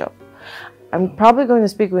for the job. I'm probably going to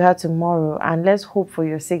speak with her tomorrow and let's hope for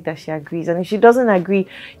your sake that she agrees. And if she doesn't agree,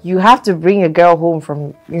 you have to bring a girl home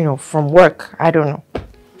from, you know, from work. I don't know.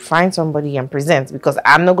 Find somebody and present because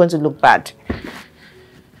I'm not going to look bad.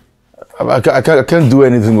 I can't do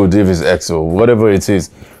anything with David's ex or whatever it is.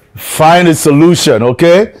 Find a solution,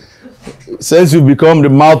 okay? Since you become the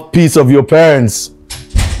mouthpiece of your parents.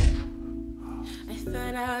 I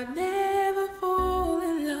thought I'd never fall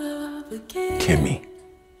in love again. Kemi.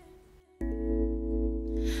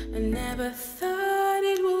 I never thought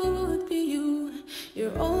it would be you.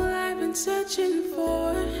 You're all I've been searching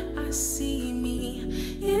for. I see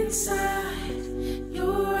me inside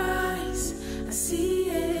your eyes. I see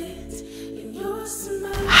it in your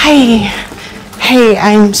smile. Hi. Hey,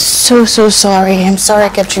 I'm so sorry. I'm sorry I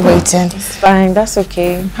kept you waiting. It's fine, that's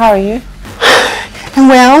okay. How are you? And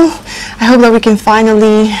well, I hope that we can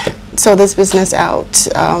finally sort this business out.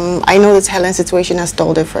 I know this Helen situation has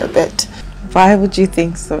stalled it for a bit. Why would you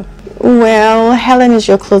think so? Well, Helen is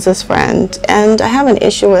your closest friend, and I have an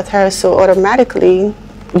issue with her, so automatically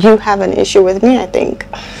you have an issue with me, I think.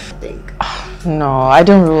 No, I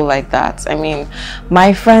don't rule like that. I mean,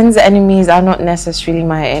 my friends' enemies are not necessarily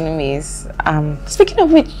my enemies. Speaking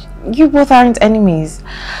of which, you both aren't enemies.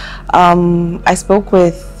 I spoke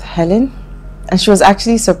with Helen, and she was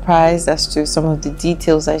actually surprised as to some of the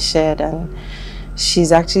details I shared, and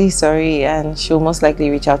she's actually sorry, and she'll most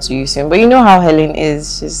likely reach out to you soon. But you know how Helen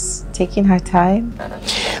is, she's taking her time.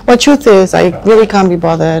 Well, truth is, I really can't be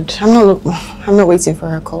bothered. I'm not waiting for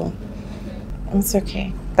her call. It's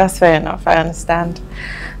okay. That's fair enough. I understand.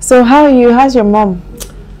 So how are you? How's your mom?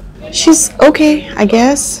 She's okay, I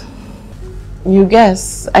guess. You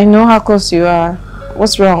guess? I know how close you are.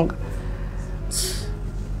 What's wrong?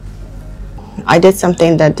 I did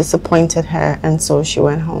something that disappointed her, and so she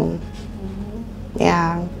went home.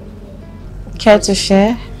 Yeah. Care to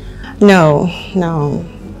share? No.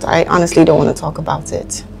 I honestly don't want to talk about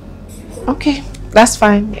it. Okay, that's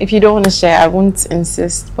fine. If you don't want to share, I won't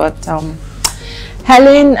insist. But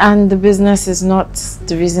Helen and the business is not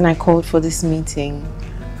the reason I called for this meeting.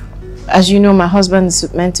 As you know, my husband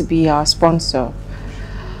is meant to be our sponsor.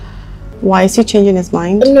 Why is he changing his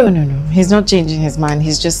mind? No. He's not changing his mind.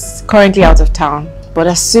 He's just currently out of town. But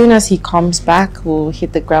as soon as he comes back, we'll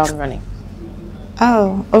hit the ground running.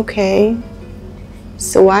 Oh, okay.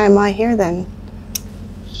 So why am I here then?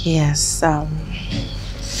 Yes, I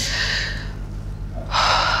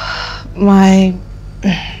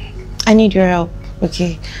need your help,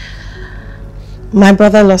 okay? My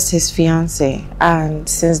brother lost his fiancée, and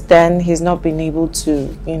since then he's not been able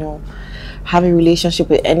to, you know, have a relationship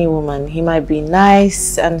with any woman. He might be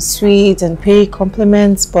nice and sweet and pay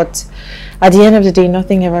compliments, but at the end of the day,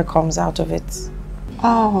 nothing ever comes out of it.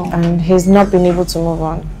 Oh. And he's not been able to move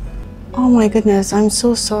on. Oh my goodness, I'm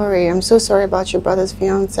so sorry. I'm so sorry about your brother's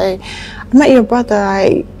fiancée. I met your brother.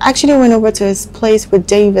 I actually went over to his place with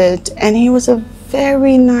David, and he was a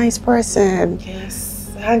very nice person.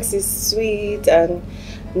 Yes, Hanks is sweet and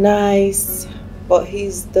nice, but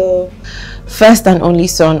he's the first and only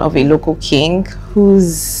son of a local king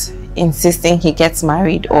who's insisting he gets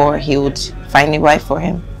married or he would find a wife for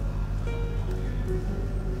him.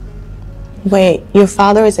 Wait, your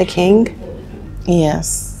father is a king?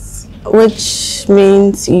 Yes. Which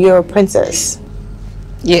means you're a princess?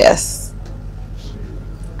 Yes.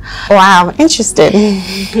 Wow, interesting.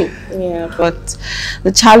 Yeah, but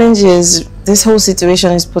the challenge is this whole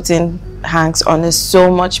situation is putting Hanks under so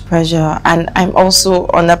much pressure, and I'm also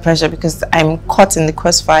under pressure because I'm caught in the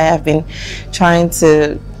crossfire. I've been trying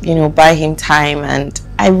to, you know, buy him time, and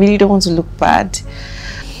I really don't want to look bad.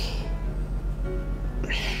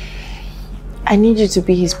 I need you to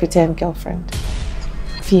be his pretend girlfriend.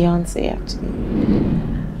 Fiance, actually.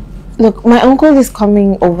 Look, my uncle is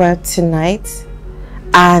coming over tonight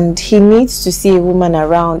and he needs to see a woman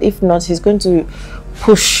around. If not, he's going to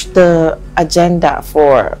push the agenda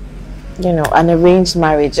for, you know, an arranged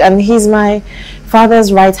marriage. And he's my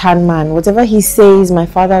father's right-hand man. Whatever he says, my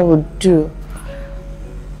father would do.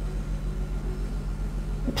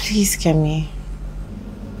 Please, Kemi.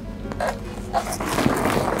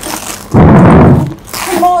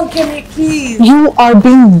 Come on, Kemi, please. You are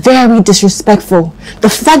being very disrespectful. The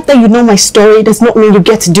fact that you know my story does not mean you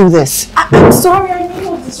get to do this. I'm sorry, I need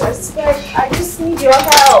no disrespect. I just need your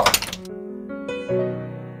help.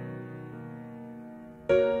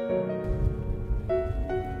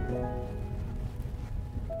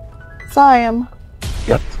 Sam.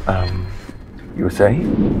 Yep. You were saying?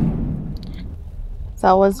 So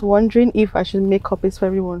I was wondering if I should make copies for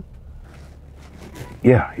everyone.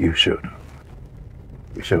 Yeah, you should.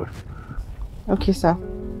 You should. Okay, sir.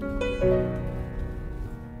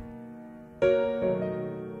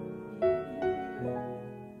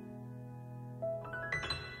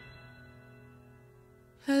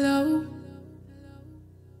 Hello,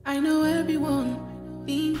 I know everyone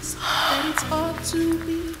thinks that it's hard to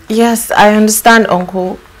be. Yes, I understand,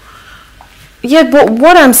 Uncle. Yeah, but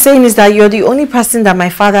what I'm saying is that you're the only person that my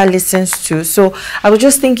father listens to. So I was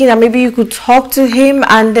just thinking that maybe you could talk to him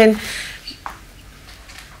and then...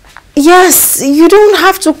 Yes, you don't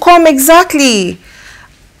have to come exactly.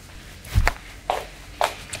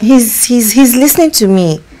 He's listening to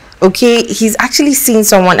me, okay? He's actually seen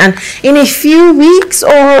someone, and in a few weeks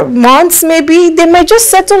or months maybe, they might just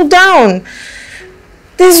settle down.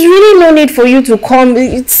 There's really no need for you to come.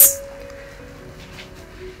 It's...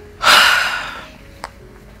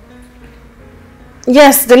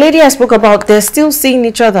 Yes, the lady I spoke about, they're still seeing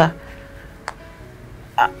each other.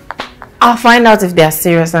 I'll find out if they're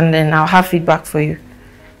serious and then I'll have feedback for you.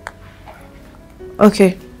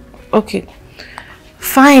 Okay. Okay.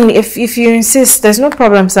 Fine, if you insist, there's no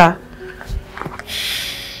problem, sir.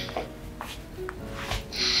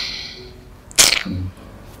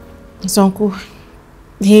 His uncle,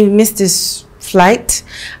 he missed his flight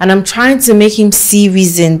and I'm trying to make him see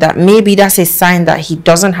reason that maybe that's a sign that he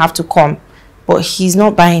doesn't have to come. But he's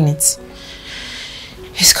not buying it.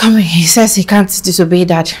 He's coming. He says he can't disobey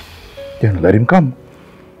Dad. Then let him come.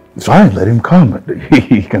 It's fine, let him come.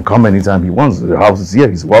 He can come anytime he wants. The house is here,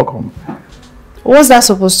 he's welcome. What's that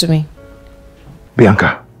supposed to mean?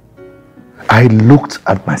 Bianca, I looked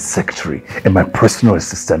at my secretary and my personal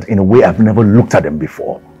assistant in a way I've never looked at them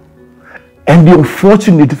before. And the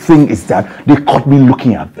unfortunate thing is that they caught me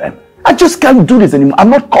looking at them. I just can't do this anymore. I'm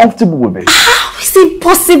not comfortable with it. How is it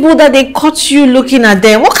possible that they caught you looking at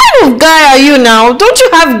them? What kind of guy are you now? Don't you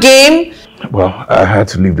have game? Well, I had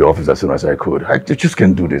to leave the office as soon as I could. I just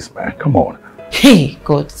can't do this, man. Come on. Hey,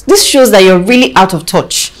 God. This shows that you're really out of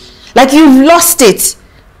touch. Like you've lost it.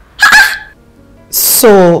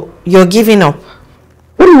 So, you're giving up?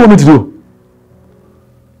 What do you want me to do?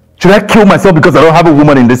 Should I kill myself because I don't have a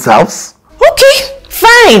woman in this house? Okay,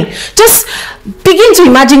 fine. Just begin to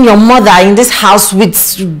imagine your mother in this house with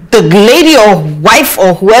the lady or wife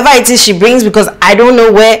or whoever it is she brings, because I don't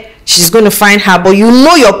know where she's going to find her, but you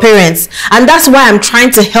know your parents, and that's why I'm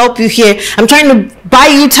trying to help you here. I'm trying to buy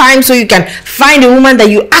you time so you can find a woman that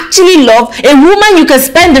you actually love, a woman you can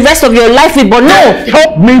spend the rest of your life with. But no,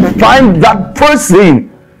 help me find that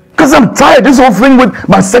person, because I'm tired. This whole thing with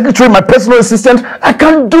my secretary, my personal assistant, I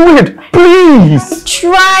can't do it. Please. I'm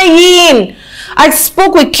trying. I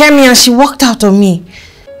spoke with Kemi and she walked out on me.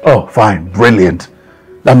 Oh, fine, brilliant.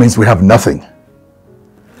 That means we have nothing.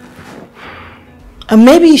 And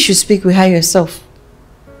maybe you should speak with her yourself.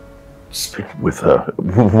 Speak with her?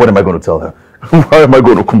 What am I going to tell her? How am I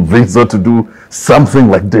going to convince her to do something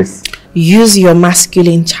like this? Use your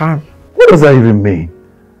masculine charm. What does that even mean?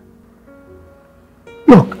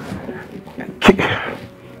 Look,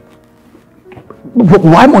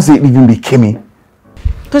 why must it even be Kemi?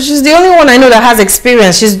 Because she's the only one I know that has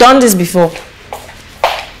experience. She's done this before.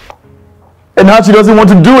 And now she doesn't want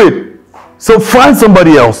to do it. So find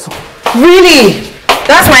somebody else. Really?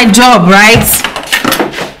 That's my job, right?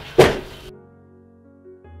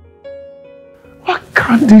 Why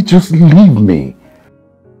can't they just leave me?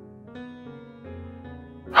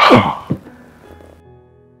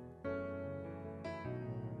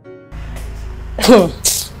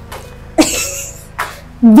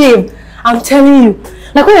 Babe, I'm telling you,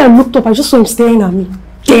 like when I looked up, I just saw him staring at me.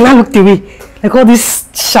 Then I looked away, like all these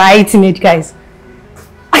shy teenage guys.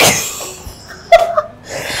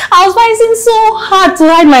 I was fighting so hard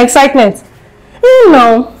to hide my excitement. You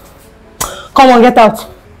know. Come on, get out.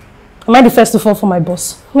 Am I the first to fall for my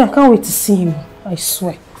boss? I can't wait to see you. I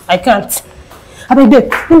swear. I can't. I mean,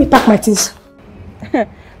 babe, let me pack my things.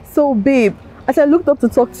 So, babe, as I looked up to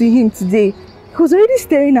talk to him today, he was already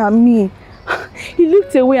staring at me. He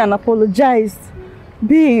looked away and apologized.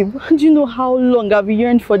 Babe, do you know how long I've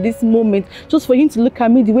yearned for this moment just for him to look at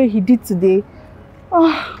me the way he did today?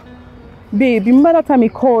 Babe, remember that time he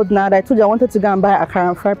called now that I told you I wanted to go and buy akara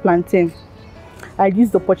and fried plantain? I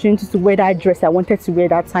used the opportunity to wear that dress I wanted to wear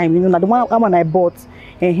that time. You know, the one I bought.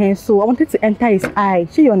 So I wanted to enter his eye.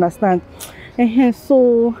 Sure, you understand?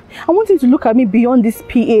 So I want him to look at me beyond this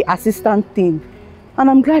PA assistant thing. And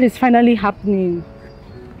I'm glad it's finally happening.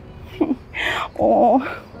 Oh,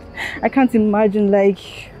 I can't imagine, like,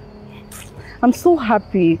 I'm so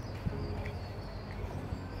happy.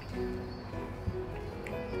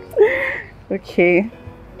 Okay.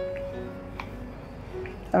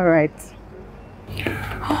 All right.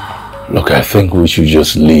 Look, I think we should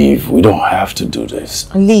just leave. We don't have to do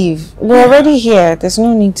this. Leave? We're already here. There's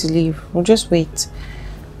no need to leave. We'll just wait.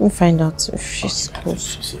 Let me find out if she's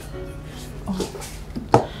close. Oh.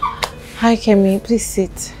 Hi, Kemi. Please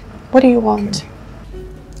sit. What do you want?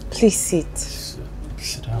 Please sit.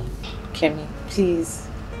 Sit down. Kemi, please.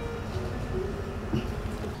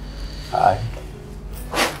 Hi.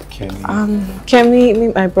 Kemi. Kemi,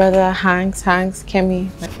 meet my brother, Hanks, Kemi,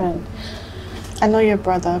 my friend. I know your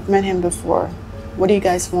brother. I've met him before. What do you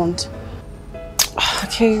guys want?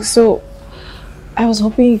 Okay, so I was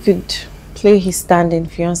hoping you could play his stand-in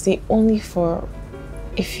fiancé only for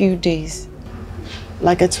a few days.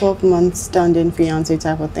 Like a 12-month stand-in fiancé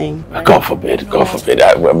type of thing? Right? God forbid, God forbid.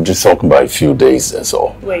 I'm just talking about a few days, that's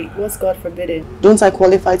all. Wait, what's God forbidden? Don't I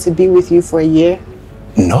qualify to be with you for a year?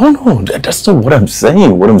 No, that's not what I'm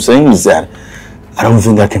saying. What I'm saying is that I don't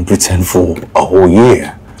think I can pretend for a whole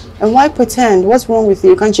year. And why pretend? What's wrong with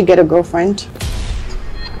you? Can't you get a girlfriend?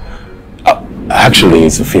 Actually,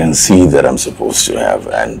 it's a fiancée that I'm supposed to have,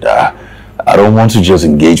 and I don't want to just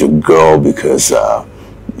engage a girl because,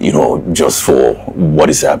 you know, just for what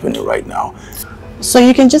is happening right now. So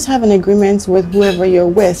you can just have an agreement with whoever you're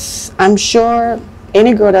with. I'm sure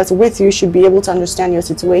any girl that's with you should be able to understand your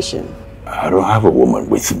situation. I don't have a woman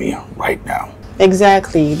with me right now.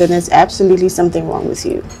 Exactly. Then there's absolutely something wrong with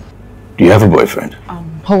you. Do you have a boyfriend?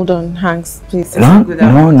 Hold on, Hanks, please. No.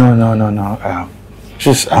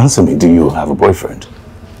 Just answer me. Do you have a boyfriend?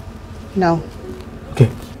 No. Okay.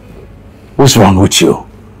 What's wrong with you?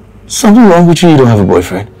 Something wrong with you? You don't have a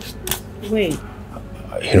boyfriend? Wait.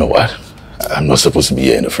 You know what? I'm not supposed to be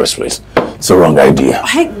here in the first place. It's the wrong idea.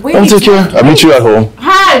 Hey, wait. Don't take care. I'll meet you at home.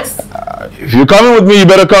 Hanks! If you're coming with me, you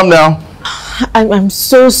better come down. I'm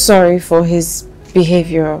so sorry for his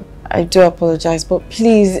behavior. I do apologize, but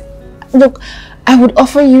please, look, I would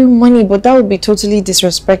offer you money, but that would be totally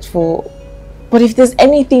disrespectful. But if there's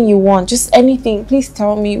anything you want, just anything, please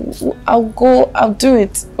tell me. I'll go, I'll do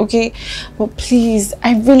it, okay? But please,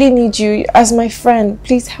 I really need you as my friend.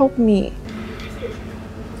 Please help me.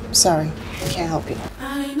 Sorry, I can't help you.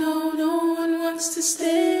 I know no one wants to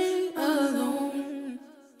stay alone.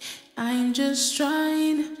 I'm just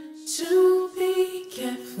trying to be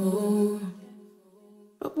careful.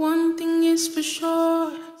 But one thing is for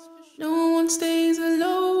sure, no one stays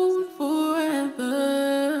alone forever.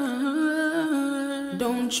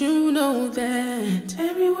 Don't you know that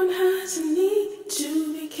everyone has a need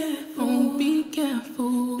to be careful? Oh, be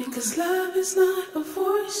careful, because love is not a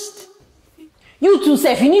forced. You two,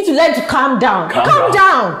 Seth, you need to learn to calm down. Calm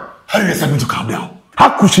down. How do you expect me to calm down?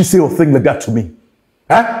 How could she say a thing like that to me?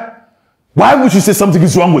 Huh? Why would she say something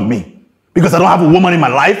is wrong with me? Because I don't have a woman in my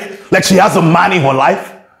life? Like she has a man in her life?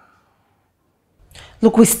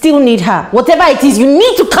 Look, we still need her. Whatever it is, you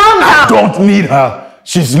need to calm down. I don't need her.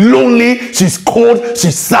 She's lonely, she's cold,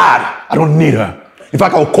 she's sad. I don't need her. In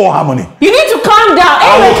fact, I'll call Harmony. You need to calm down.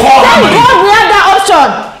 I will call Harmony. Thank God we have that option.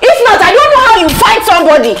 If not, I don't know how you find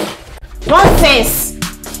somebody. Nonsense.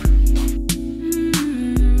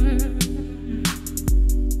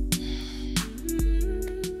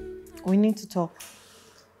 We need to talk.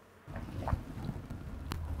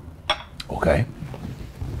 Okay.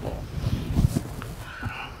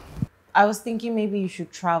 I was thinking maybe you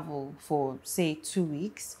should travel for, say, 2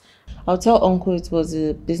 weeks. I'll tell Uncle it was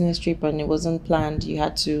a business trip and it wasn't planned. You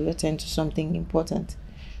had to attend to something important.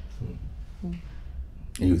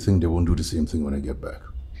 You think they won't do the same thing when I get back?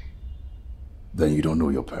 Then you don't know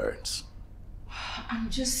your parents. I'm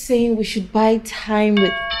just saying we should buy time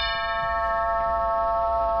with...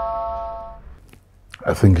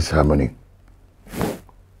 I think it's Harmony.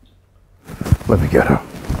 Let me get her.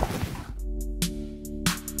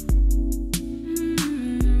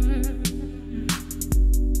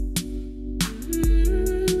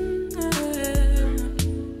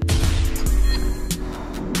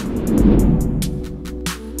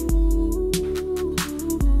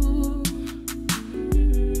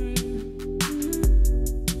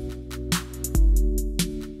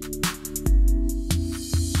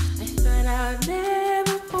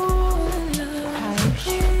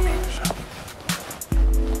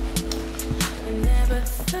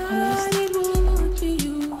 Thought it would be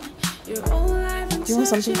you. You're all I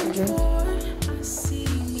something to drink?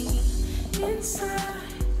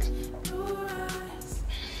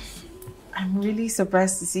 I'm really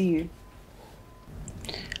surprised to see you.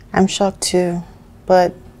 I'm shocked too,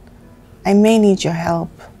 but I may need your help,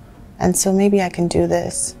 and so maybe I can do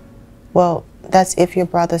this. Well, that's if your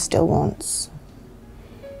brother still wants.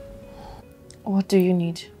 What do you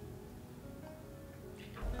need?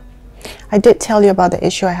 I did tell you about the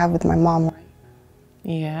issue I have with my mom, right?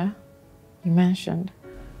 Yeah, you mentioned.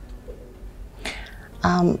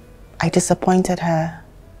 I disappointed her.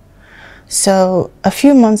 So a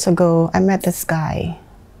few months ago, I met this guy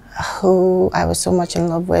who I was so much in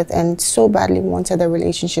love with and so badly wanted the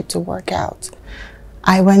relationship to work out.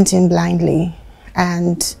 I went in blindly,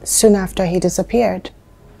 and soon after he disappeared,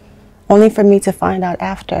 only for me to find out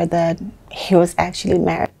after that he was actually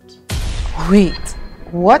married. Wait,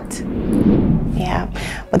 what? Yeah,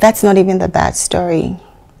 but that's not even the bad story.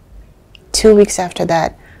 2 weeks after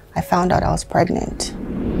that, I found out I was pregnant.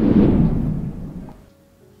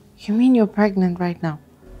 You mean you're pregnant right now?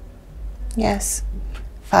 Yes,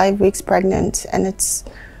 5 weeks pregnant, and it's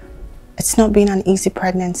not been an easy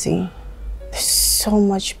pregnancy. There's so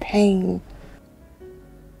much pain.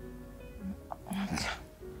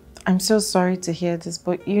 I'm so sorry to hear this,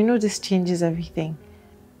 but you know this changes everything.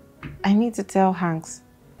 I need to tell Hanks.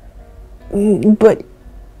 But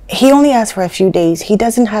he only asked for a few days. He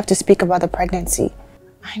doesn't have to speak about the pregnancy.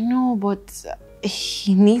 I know, but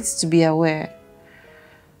he needs to be aware.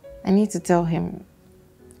 I need to tell him,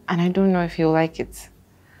 and I don't know if he'll like it.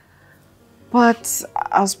 But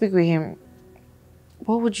I'll speak with him.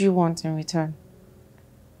 What would you want in return?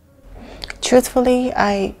 Truthfully,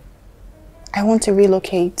 I want to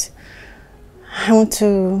relocate. I want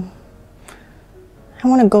to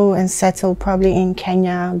go and settle probably in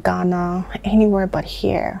Kenya, Ghana, anywhere but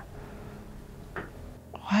here.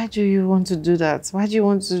 Why do you want to do that? Why do you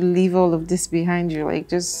want to leave all of this behind you? Like,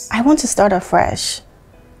 just... I want to start afresh.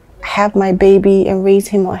 Have my baby and raise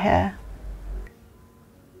him or her.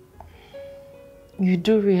 You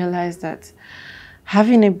do realize that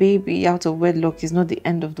having a baby out of wedlock is not the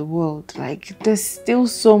end of the world. Like, there's still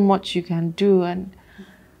so much you can do, and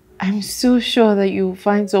I'm so sure that you'll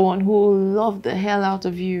find someone who will love the hell out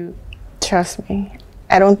of you. Trust me,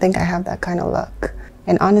 I don't think I have that kind of luck.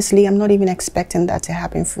 And honestly, I'm not even expecting that to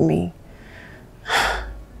happen for me.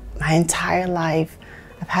 My entire life,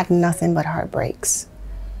 I've had nothing but heartbreaks.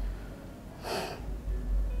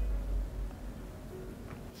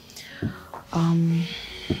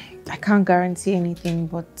 I can't guarantee anything,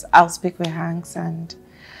 but I'll speak with Hanks and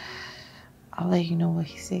I'll let you know what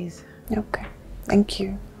he says. Okay, thank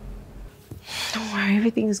you. Don't worry,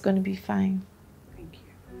 everything is going to be fine. Thank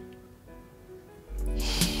you.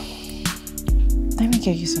 Let me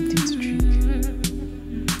get you something to drink.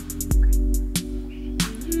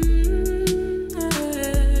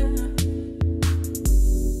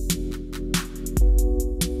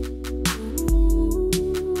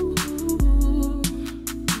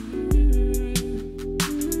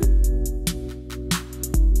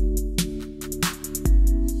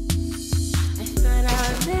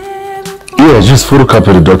 Yeah, just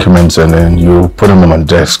photocopy the documents and then you put them on my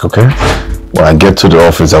desk, okay? When I get to the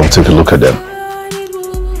office, I'll take a look at them.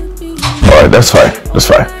 Alright, that's fine. That's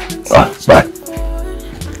fine. Alright, bye.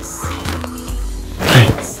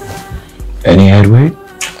 Any headway?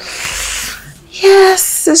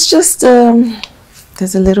 Yes, it's just,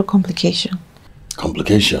 there's a little complication.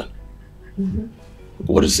 Complication? Mm-hmm.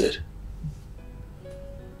 What is it?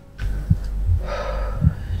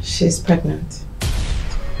 She's pregnant.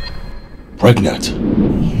 Pregnant?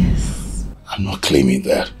 Yes. I'm not claiming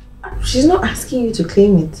that. She's not asking you to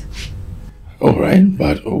claim it. Alright,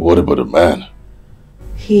 but what about the man?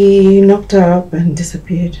 He knocked her up and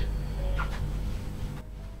disappeared.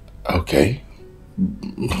 Okay.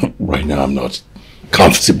 Right now I'm not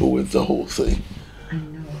comfortable with the whole thing. I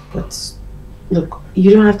know, but look, you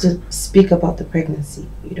don't have to speak about the pregnancy.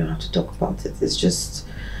 You don't have to talk about it. It's just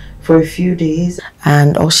for a few days.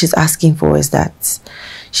 And all she's asking for is that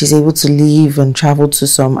she's able to leave and travel to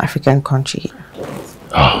some African country.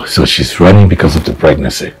 Oh, so she's running because of the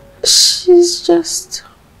pregnancy? She's just...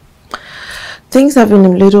 Things have been a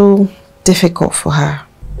little difficult for her.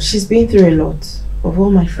 She's been through a lot. Of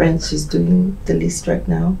all my friends, she's doing the least right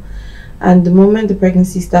now. And the moment the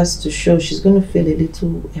pregnancy starts to show, she's going to feel a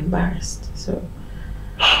little embarrassed. So...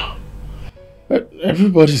 But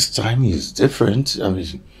everybody's timing is different. I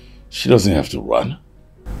mean, she doesn't have to run.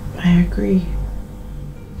 I agree.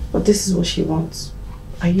 But this is what she wants.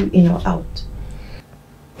 Are you in or out?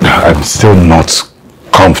 I'm still not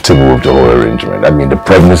comfortable with the whole arrangement. I mean, the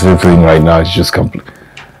pregnancy thing right now is just complete.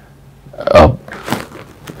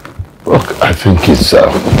 I think it's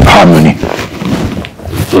Harmony.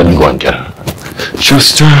 Let me go and get her.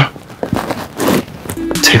 Just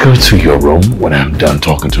take her to your room. When I'm done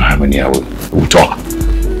talking to Harmony, we'll talk.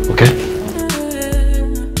 Okay?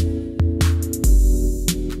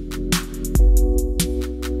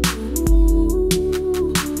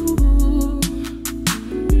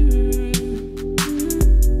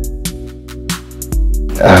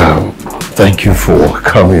 Thank you for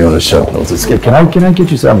coming on a short notice. Can I get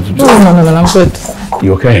you something? No, I'm good.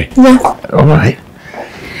 You okay? Yeah. All right.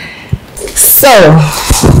 So,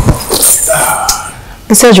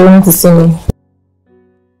 you said you wanted to see me.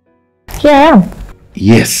 Here I am.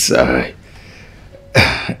 Yes.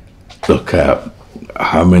 Look,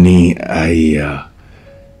 Harmony, I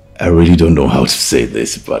really don't know how to say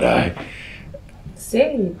this, but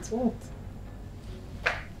Say it. What?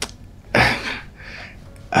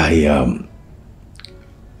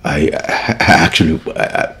 I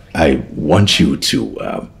want you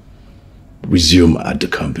to resume at the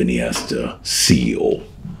company as the CEO.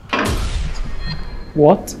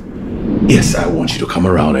 What? Yes, I want you to come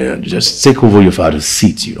around and just take over your father's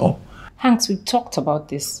seat, you know. Hanks, we talked about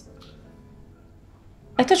this.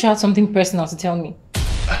 I thought you had something personal to tell me.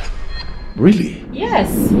 Really? Yes.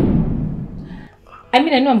 I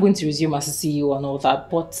mean, I know I'm going to resume as a CEO and all that,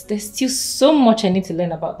 but there's still so much I need to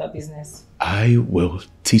learn about that business. I will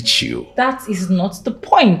teach you. That is not the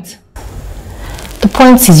point. The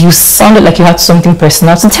point is you sounded like you had something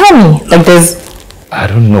personal to tell me. Like there's... I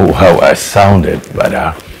don't know how I sounded, but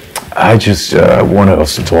I just wanted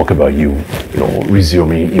us to talk about you know,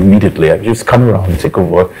 resuming immediately. And just come around and take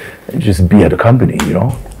over and just be at the company, you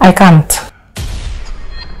know? I can't.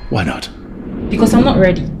 Why not? Because I'm not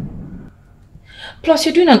ready. Plus,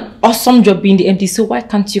 you're doing an awesome job being the MD, so why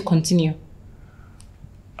can't you continue?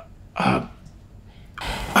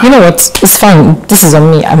 You know what? It's fine. This is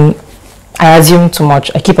on me. I assume too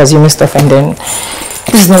much. I keep assuming stuff, and then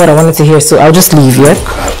this is not what I wanted to hear, so I'll just leave, yeah?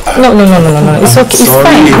 No. It's okay. It's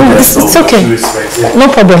fine. It's okay. No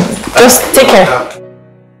problem. Just take care.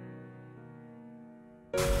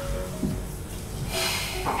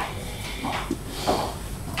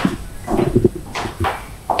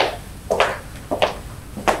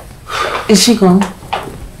 Is she gone?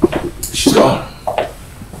 She's gone. I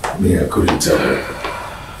mean, I couldn't tell her.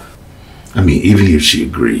 I mean, even if she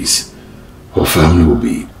agrees, her family will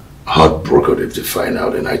be heartbroken if they find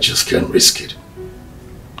out, and I just can't risk it.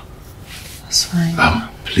 That's fine.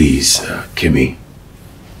 Please, Kimmy,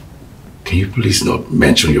 can you please not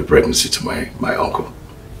mention your pregnancy to my uncle?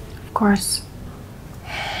 Of course.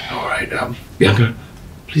 All right, Bianca,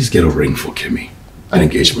 please get a ring for Kimmy, an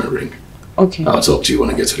engagement ring. Okay. I'll talk to you when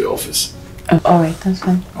I get to the office. All right, that's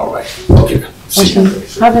fine. All right. Okay. See you.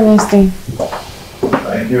 Have a nice day.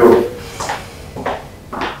 Thank you.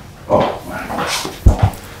 Oh, man.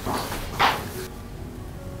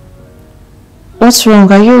 What's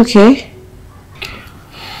wrong? Are you okay?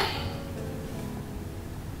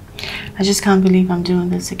 I just can't believe I'm doing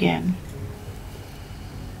this again.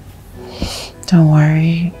 Don't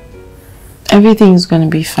worry. Everything's gonna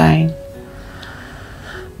be fine.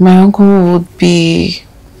 My uncle would be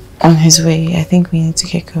on his way. I think we need to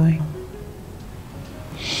get going.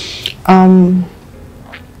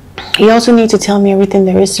 You also need to tell me everything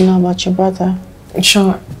there is to know about your brother.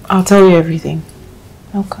 Sure, I'll tell you everything.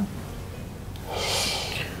 Okay.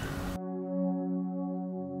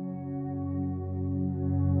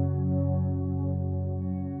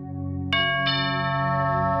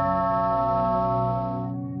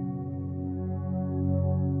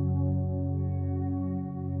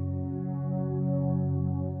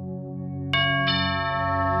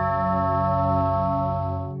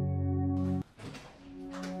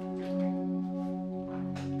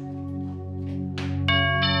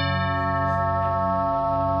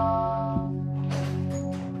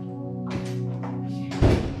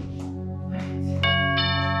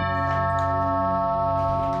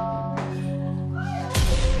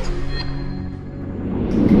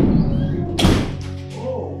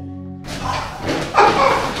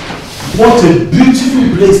 What a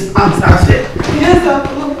beautiful place Aunt Ashe. Yes,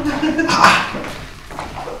 Uncle.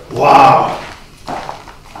 Wow.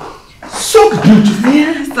 So beautiful.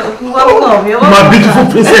 Yes, Uncle. Welcome. You're welcome. My beautiful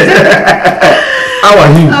princess. How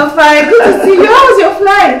are you? I'm fine. Good to see you. How was your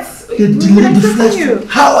flight? You delayed the flight 2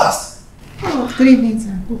 hours. Oh, good evening,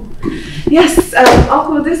 sir. Yes,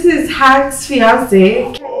 Uncle, this is Hank's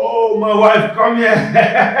fiance. Oh, my wife, come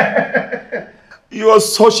here. You are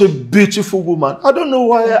such a beautiful woman. I don't know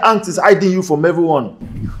why Aunt is hiding you from everyone.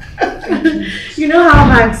 You know how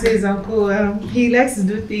Hank says, Uncle, he likes to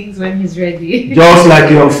do things when he's ready. Just like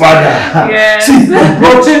your father. Yes. See, I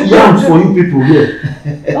brought yams for you people here.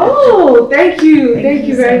 Oh, thank you. Thank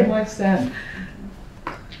you very much, sir.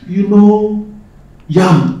 You know,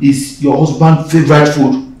 yam is your husband's favorite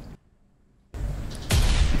food.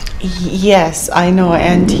 Yes, I know,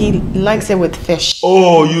 and he likes it with fish.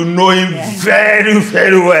 Oh, you know him very,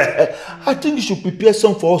 very well. I think you should prepare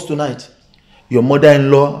some for us tonight. Your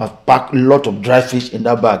mother-in-law has packed a lot of dry fish in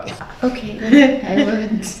that bag. Okay, I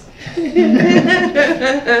won't.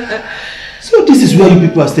 So this is where you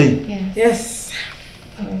people are staying? Yes.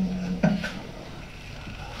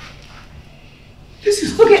 This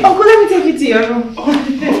is okay. Uncle, let me take you to your room.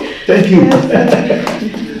 Thank you.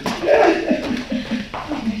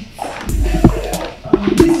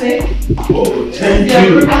 This way. Oh, thank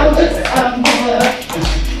you.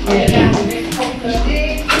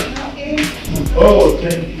 Oh,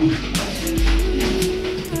 thank you.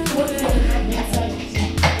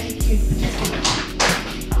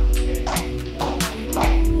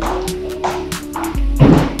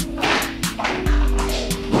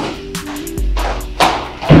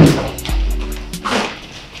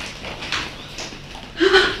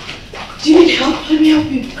 Do you need help? Let me help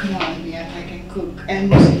you. Come on, yeah, I can cook.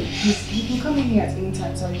 And he can come in here at any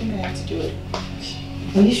time, so I think I have to do it.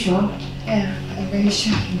 Are you sure? Yeah, I'm very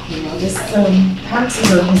sure. Okay, well, this Hans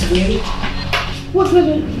is on his way. What, are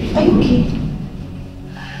you okay?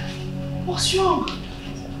 What's wrong?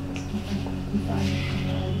 I'm fine.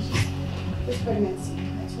 This pregnancy,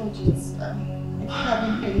 I told you it's, I keep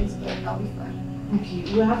having pains, but I'll be fine. Okay,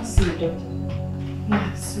 we'll have to see the doctor.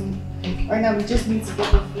 Yeah, soon. Okay. Right now, we just need to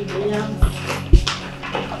get the food. Yeah.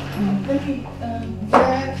 Let me,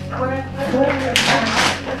 where?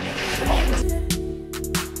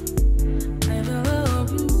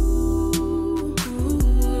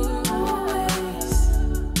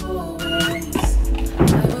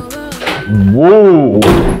 Whoa!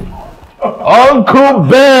 Uncle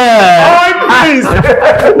Ben!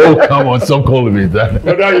 Oh, come on, stop calling me that.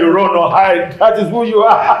 Whether you run or hide, that is who you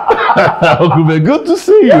are. Uncle Ben, good to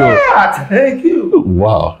see you. Yeah, thank you.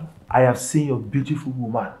 Wow. I have seen your beautiful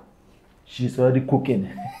woman. She's already cooking.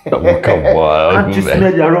 Oh, come on, Can't Uncle you Ben.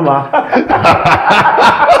 smell the aroma?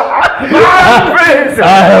 I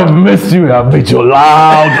have missed you. I've made you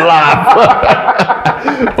loud laugh.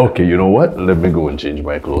 Okay, you know what? Let me go and change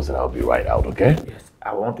my clothes and I'll be right out, okay? Yes,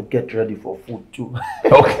 I want to get ready for food too.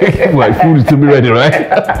 Okay, my food is to be ready, right?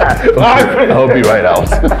 Okay, I'll be right out.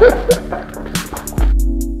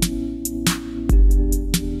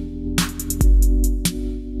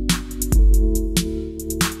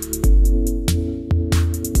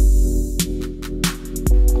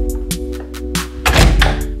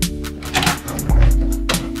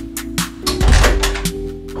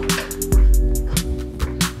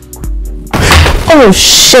 Oh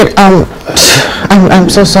shit, I'm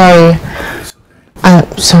so sorry. I'm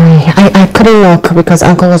sorry, I couldn't walk because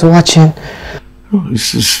Uncle was watching. Oh,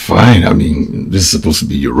 this is fine. I mean, this is supposed to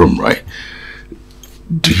be your room, right?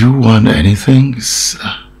 Do you want anything?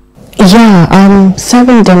 Yeah,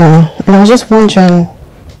 serving dinner. And I was just wondering,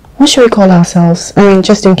 what should we call ourselves? I mean,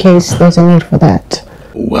 just in case there's a need for that.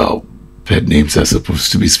 Well, pet names are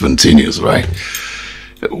supposed to be spontaneous, right?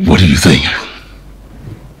 What do you think?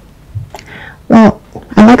 Well,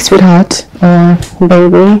 I like sweetheart or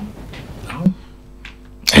baby.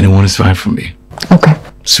 Anyone is fine for me. Okay.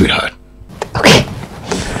 Sweetheart. Okay.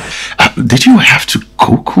 Did you have to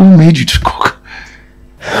cook? Who made you to cook?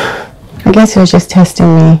 I guess he was just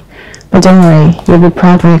testing me. But don't worry, you'll be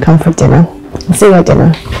proud when you come for dinner. I'll see you at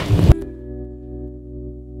dinner.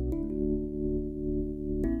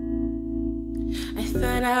 I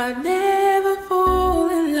thought I'd never fall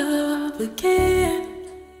in love again.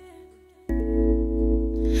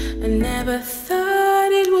 I never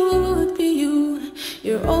thought it would be you.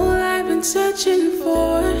 You're all I've been searching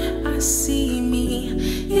for. I see me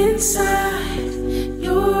inside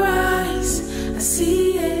your eyes. I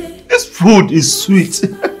see it. This food is sweet.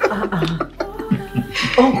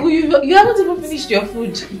 Uncle, you haven't even finished your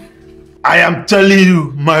food. I am telling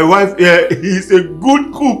you, my wife here is a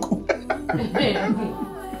good cook.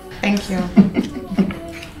 Thank you.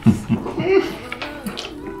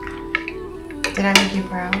 Did I make you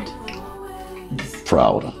proud?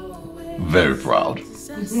 Proud. Very proud.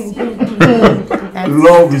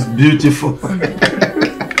 Love is beautiful.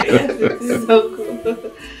 It's so cool.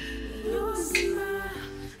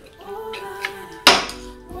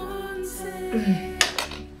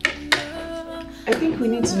 I think we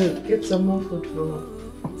need to get some more food for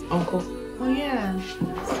Uncle. Oh yeah.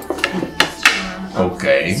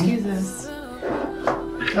 Okay. Excuse us.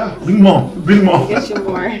 Bring more. Bring more. Get you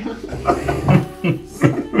more.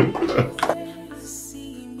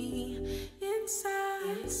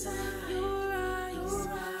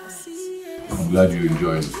 I'm glad you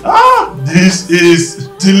enjoyed it. Ah, this is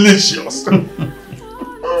delicious.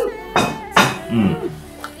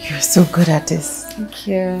 You're so good at this. Thank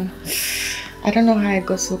you. I don't know how I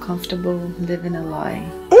got so comfortable living a lie.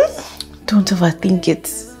 Don't overthink it.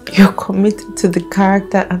 You're committed to the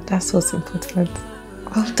character and that's what's important.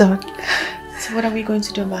 Well done. So what are we going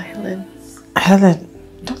to do about Helen? Helen,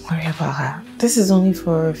 don't worry about her. This is only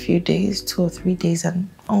for a few days, 2 or 3 days, and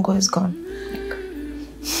Ongo is gone.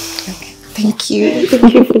 Okay. Thank you.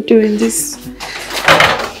 Thank you for doing this.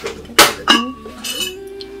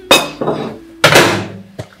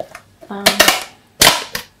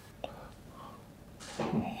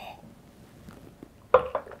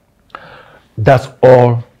 That's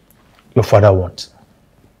all your father wants.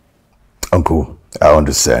 Uncle, I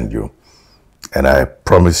understand you. And I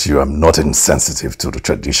promise you I'm not insensitive to the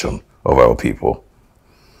tradition of our people.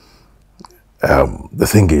 The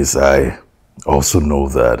thing is, I also know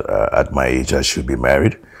that at my age I should be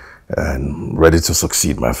married and ready to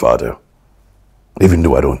succeed my father. Even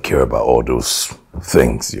though I don't care about all those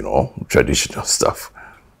things, you know, traditional stuff.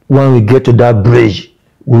 When we get to that bridge,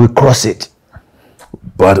 we will cross it.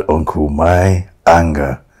 But Uncle, my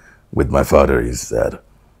anger with my father is that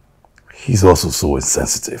he's also so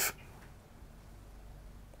insensitive.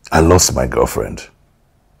 I lost my girlfriend,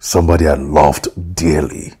 somebody I loved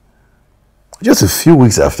dearly. Just a few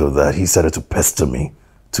weeks after that, he started to pester me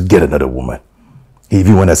to get another woman. He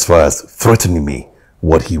even went as far as threatening me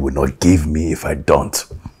what he would not give me if I don't.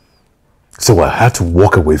 So I had to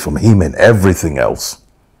walk away from him and everything else.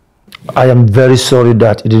 I am very sorry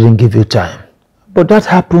that it didn't give you time. But that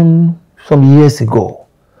happened some years ago.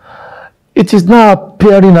 It is now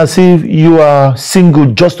appearing as if you are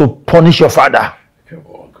single just to punish your father.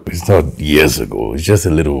 It's not years ago. It's just a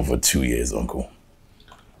little over 2 years, Uncle.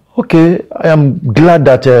 Okay, I am glad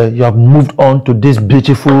that you have moved on to this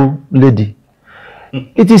beautiful lady.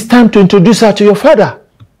 It is time to introduce her to your father.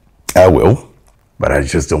 I will, but I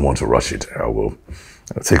just don't want to rush it. I'll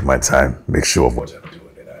take my time, make sure of what I'm doing.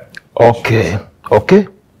 Okay, okay.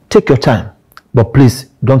 Take your time. But please,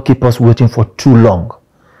 don't keep us waiting for too long.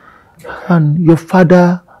 And your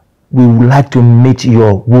father will like to meet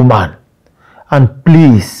your woman. And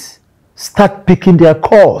please, start picking their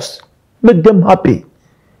calls. Make them happy.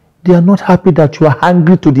 They are not happy that you are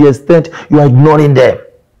angry to the extent you are ignoring them.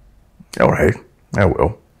 All right, I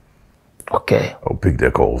will. Okay. I'll pick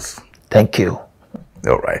their calls. Thank you.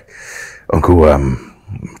 All right. Uncle, I'm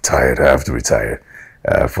tired. I have to retire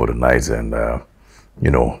for the night. And,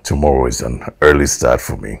 you know, tomorrow is an early start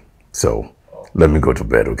for me. So let me go to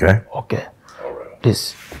bed, okay? Okay. All right.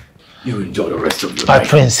 Please. You enjoy the rest of the night. My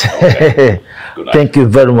friends. Okay. Thank you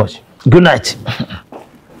very much. Good night.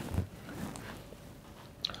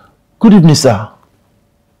 Good evening, sir.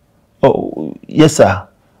 Oh, yes, sir.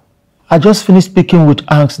 I just finished speaking with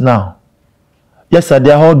Hanks now. Yes, sir,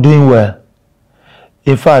 they are all doing well.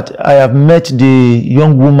 In fact, I have met the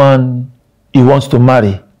young woman he wants to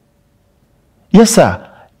marry. Yes, sir.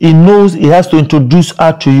 He knows he has to introduce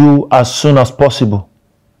her to you as soon as possible.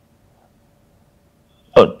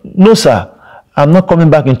 No, sir. I'm not coming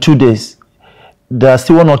back in 2 days. There are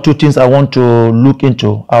still 1 or 2 things I want to look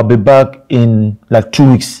into. I'll be back in like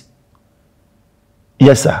 2 weeks.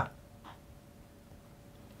 Yes, sir.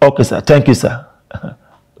 Okay, sir. Thank you, sir.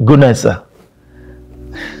 Good night, sir.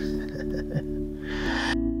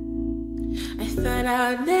 I thought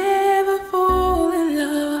I'd never fall in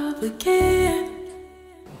love again.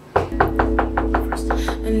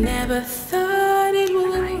 I never thought it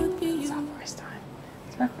would be you. It's our first time.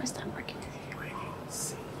 It's my first time working with you.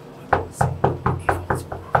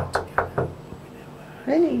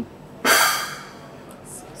 Really?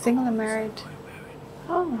 Single and married?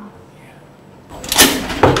 Oh.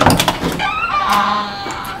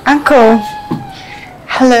 Uncle.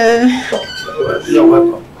 Hello. You're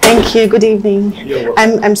welcome. Thank you. Good evening. You're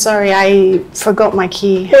welcome. I'm sorry. I forgot my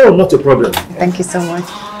key. Oh, not a problem. Thank you so much.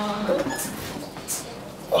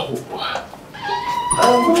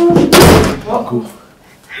 Uncle.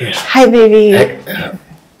 Hi, baby.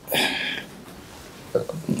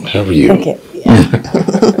 How are you? Okay. Yeah.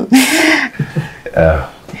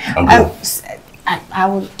 Uncle. I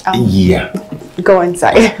will Yeah. go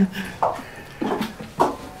inside.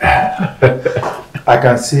 I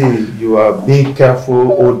can see you are being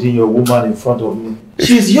careful holding your woman in front of me.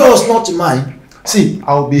 She's yours, not mine. See,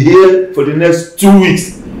 I'll be here for the next 2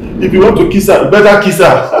 weeks. If you want to kiss her, you better kiss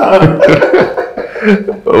her.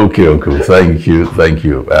 Okay, Uncle. Thank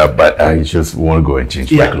you. But I just want to go and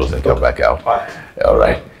change my clothes and come back out. All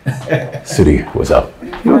right. City, what's up?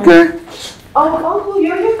 You okay? Oh, Uncle,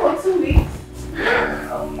 you're here for 2 weeks.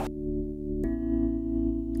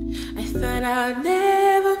 I thought I'd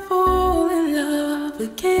never fall in love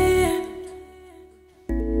again.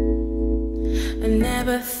 I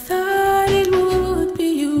never thought it would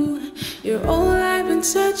be you. You're all I've been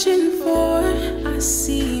searching for. I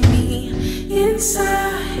see me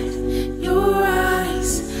inside your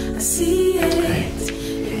eyes. I see it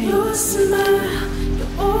in your smile.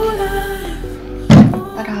 You're all I've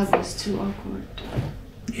wanted. That hug was too awkward.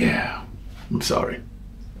 Yeah, I'm sorry.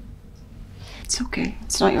 It's okay.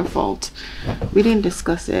 It's not your fault. We didn't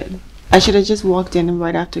discuss it. I should have just walked in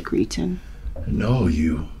right after greeting. No,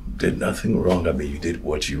 you did nothing wrong. I mean, you did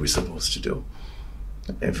what you were supposed to do.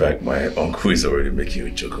 In fact, my uncle is already making a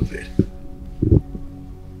joke of it.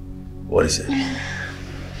 What is it?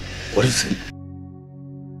 What is it?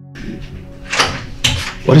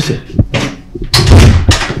 What is it?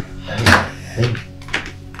 Hey.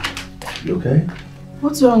 You okay?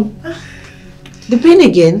 What's wrong? The pain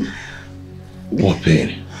again? What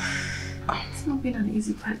pain? It's not been an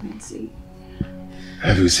easy pregnancy.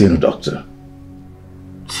 Have you seen a doctor?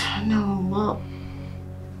 No, well,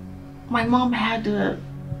 my mom had a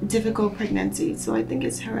difficult pregnancy, so I think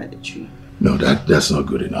it's hereditary. No, that's not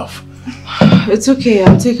good enough. It's okay,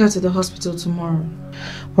 I'll take her to the hospital tomorrow.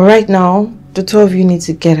 But right now, the two of you need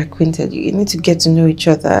to get acquainted. You need to get to know each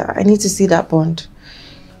other. I need to see that bond.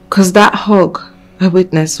 Because that hug I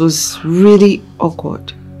witnessed was really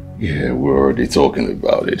awkward. Yeah, we're already talking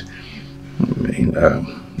about it. I mean,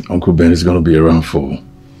 Uncle Ben is going to be around for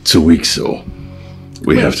 2 weeks, so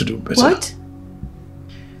we have to do better. What?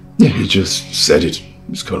 Yeah, he just said it.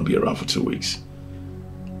 He's going to be around for 2 weeks.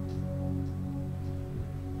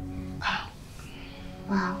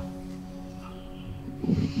 Wow.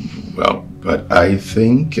 Well, but I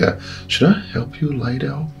think, should I help you lie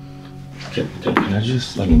down? Can I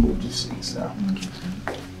just, let me move these things now.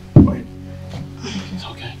 Wait. It's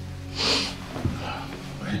okay.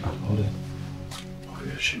 Wait, hold it. Over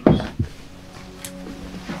your shoes. All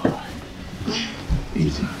right.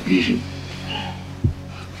 Easy, easy.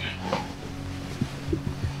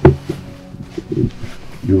 Okay.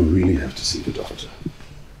 You really have to see the doctor.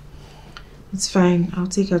 It's fine. I'll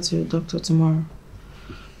take her to the doctor tomorrow.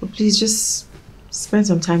 But please just spend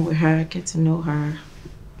some time with her, get to know her.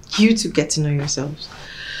 You two get to know yourselves.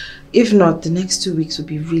 If not, the next 2 weeks will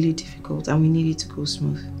be really difficult and we need it to go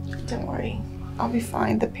smooth. Don't worry. I'll be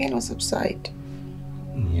fine. The pain will subside.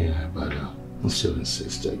 Yeah, but I'll still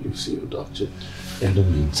insist that you see your doctor. In the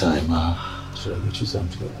meantime, should I get you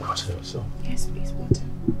something like water or so? Yes, please, water.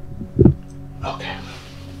 Okay.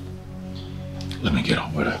 Let me get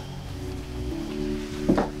on with it.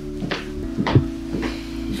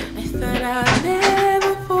 I thought I'd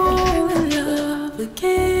never fall in love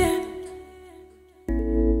again.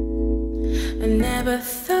 I never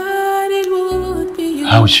thought it would be you.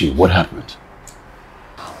 How is she? What happened?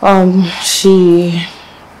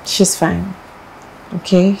 She's fine.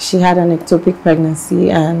 Okay, she had an ectopic pregnancy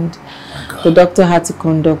and the doctor had to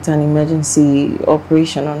conduct an emergency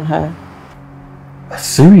operation on her. That's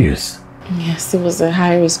serious? Yes, it was a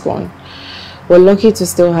high risk one. We're lucky to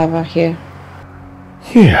still have her here.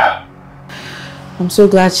 Yeah. I'm so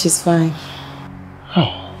glad she's fine.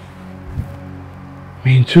 Oh.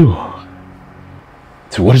 Me too.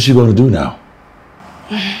 So what is she going to do now?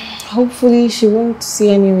 Hopefully she won't see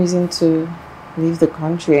any reason to leave the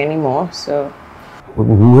country anymore, so...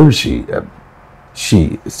 Where is she?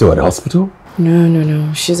 She still at the hospital?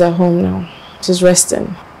 No. She's at home now. She's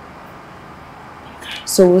resting.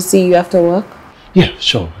 So we'll see you after work? Yeah,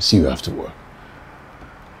 sure. I'll see you after work.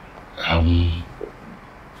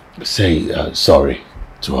 Say sorry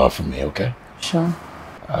to her from me, okay? Sure.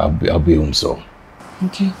 I'll be home soon.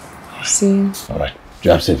 Okay. See you. All right.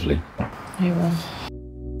 Drive safely. I will.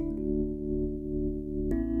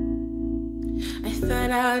 I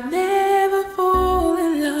thought I'd never fall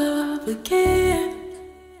in love again.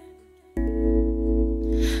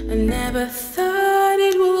 I never thought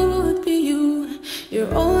it would be you.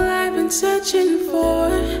 You're all I've been searching for.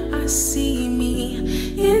 I see me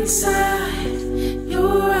inside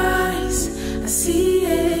your eyes. I see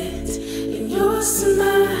it in your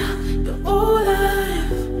smile. You're all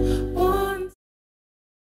I've wanted.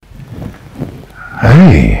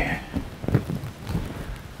 Hey.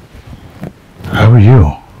 How are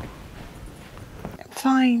you?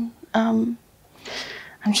 Fine.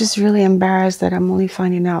 I'm just really embarrassed that I'm only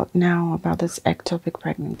finding out now about this ectopic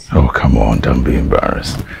pregnancy. Oh, come on. Don't be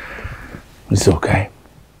embarrassed. It's okay.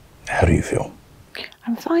 How do you feel?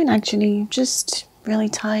 I'm fine, actually. Just really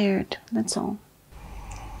tired, that's all.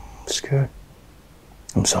 It's good.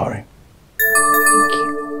 I'm sorry. Thank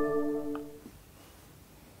you.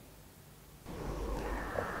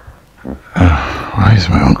 Why is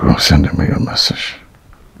my uncle sending me a message?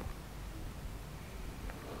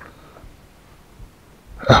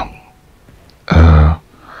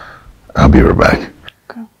 I'll be right back.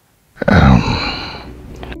 Okay.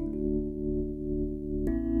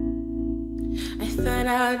 I thought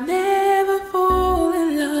I'd never fall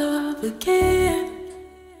in love again.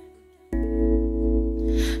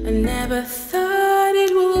 I never thought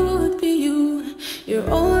it would be you. You're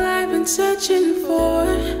all I've been searching for.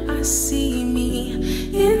 I see me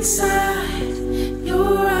inside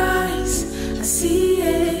your eyes. I see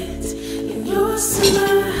it in your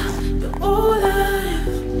smile. You're all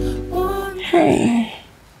I've wanted. Hey.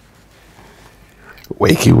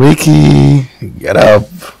 Wakey, wakey. Get up.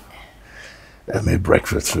 I made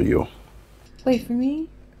breakfast for you. Wait, for me?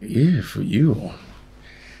 Yeah, for you.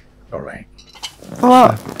 All right.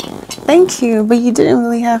 Well, thank you, but you didn't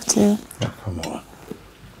really have to. Oh, come on.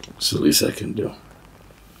 It's the least I can do.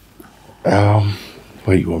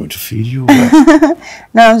 What, you want me to feed you?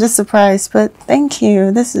 No, I'm just surprised, but thank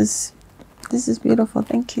you. This is beautiful.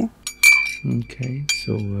 Thank you. Okay,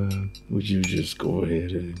 so would you just go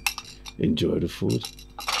ahead and enjoy the food?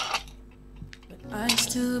 But I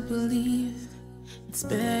still believe it's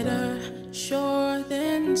better sure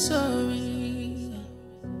than sorry.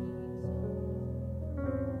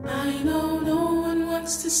 I know no one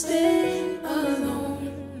wants to stay alone.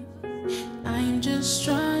 I'm just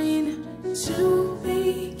trying to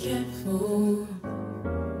be careful.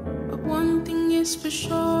 But one thing is for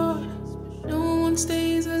sure, no one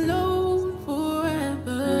stays alone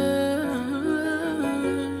forever.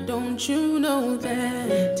 Don't you know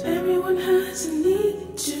that everyone has a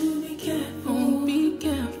need to be careful? Be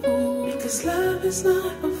careful, because love is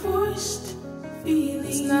not a forced feeling.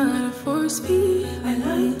 It's not a forced feeling. I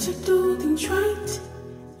like to do things right.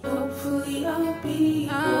 Hopefully I'll be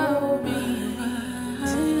alright.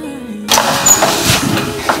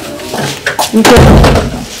 Okay.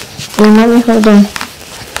 Well, mommy, hold on.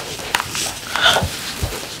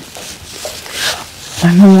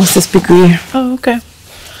 My mom wants to speak with you. Oh, okay.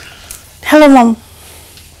 Hello, Mom.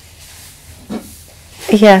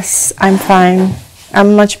 Yes, I'm fine.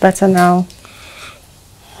 I'm much better now.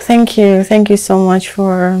 Thank you. Thank you so much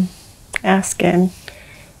for asking.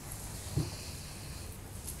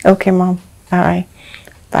 Okay, Mom. All right.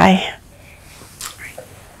 Bye.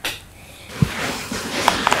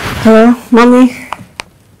 Hello, mommy?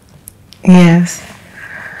 Yes.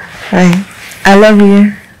 Hi. I love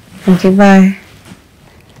you. Okay, bye.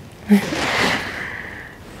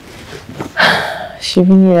 She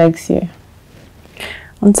really likes you.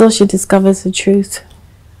 Until she discovers the truth.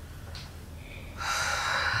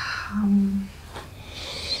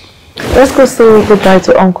 Let's go say goodbye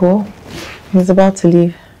to Uncle. He's about to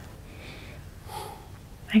leave.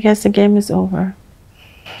 I guess the game is over.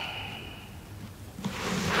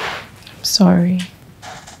 I'm sorry.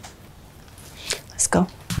 Let's go.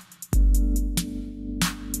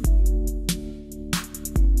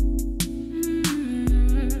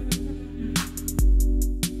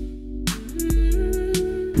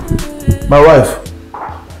 My wife,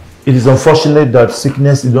 it is unfortunate that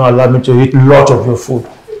sickness did not allow me to eat a lot of your food.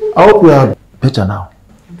 I hope you are better now.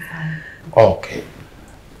 Okay.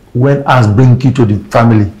 When I bring you to the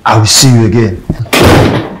family, I will see you again.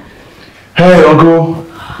 Hey, Uncle.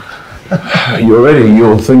 You ready?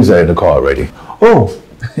 Your things are in the car already. Oh,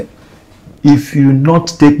 if you not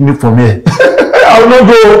take me from here, I will not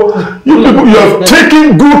go. You people, you have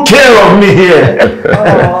taken good care of me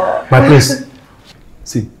here. My prince,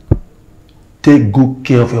 see, take good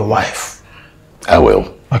care of your wife. I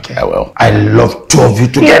will. Okay. I will. I love two of you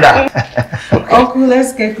together. Okay. Uncle,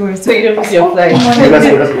 let's get going so you don't miss your flight.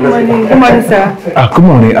 Good morning, sir. Good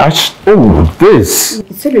morning, Ash. Oh, this.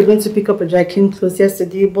 You said you were going to pick up a dry clean clothes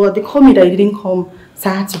yesterday, but they called me that you didn't come, so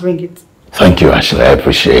I had to bring it. Thank you, Ashley. I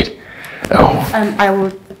appreciate. Oh. And I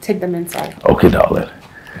will take them inside. Okay, darling.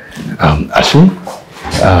 Ashley,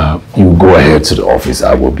 you go ahead to the office.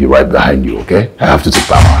 I will be right behind you, okay? I have to take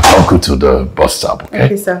my uncle to the bus stop, okay?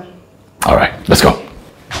 Okay, sir. All right, let's go.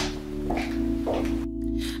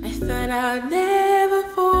 I thought I'd never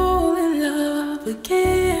fall in love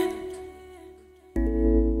again.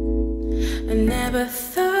 I never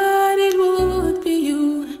thought it would be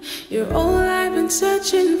you. You're all I've been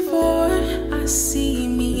searching for. I see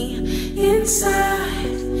me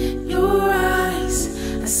inside your eyes.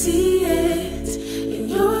 I see it in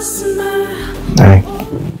your smile. Hey.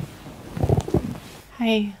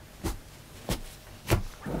 Hey.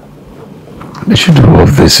 Did you do all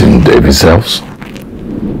of this in David's house?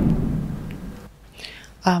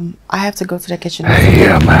 I have to go to the kitchen. Hey,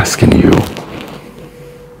 I'm asking you.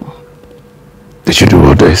 Did you do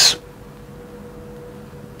all this?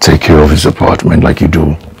 Take care of his apartment like you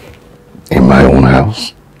do in my own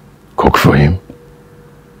house? Cook for him?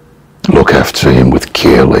 Look after him with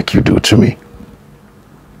care like you do to me?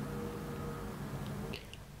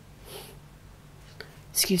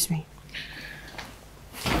 Excuse me.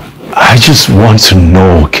 I just want to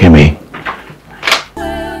know, Kimmy.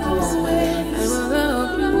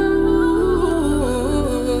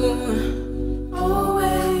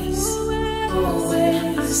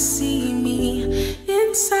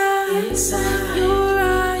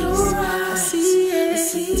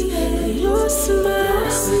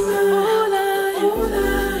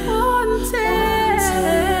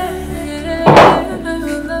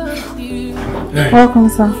 Welcome,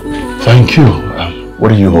 sir. Thank you.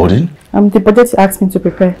 What are you holding? The budget asked me to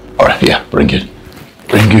prepare. Alright, yeah, bring it.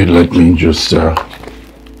 Bring it, let me just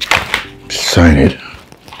sign it.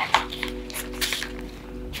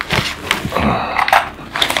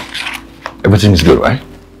 Everything's good, right?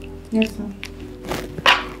 Yes, sir.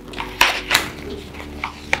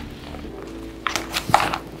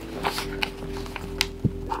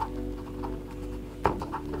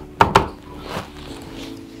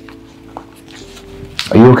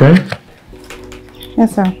 Are you okay?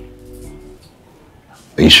 Yes, sir.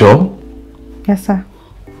 Are you sure? Yes, sir.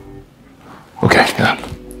 Okay,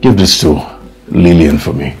 give this to Lillian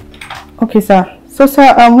for me. Okay, sir. So,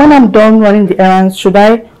 sir, when I'm done running the errands, should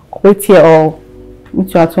I wait here or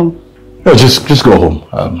meet you at home? No, just go home.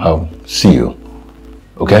 I'll see you.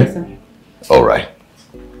 Okay? Yes, sir. All right.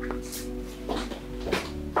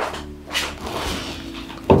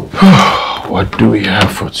 What do we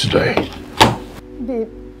have for today? Babe,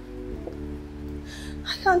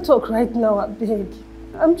 I can't talk right now, I beg.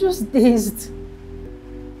 I'm just dazed.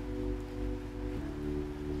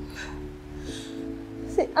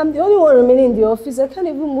 See, I'm the only one remaining in the office. I can't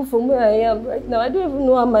even move from where I am right now. I don't even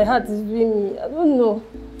know how my heart is doing me. I don't know.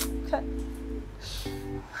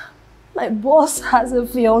 My boss has a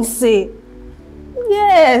fiancé.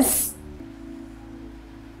 Yes.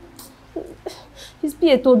 His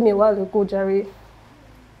PA told me a while ago, Jerry.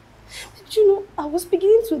 But you know, I was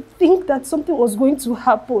beginning to think that something was going to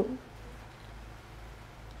happen.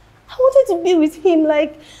 I wanted to be with him,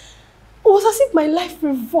 like, it was as if my life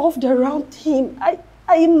revolved around him. I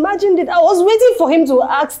imagined it. I was waiting for him to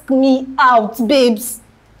ask me out, babes.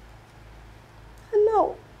 And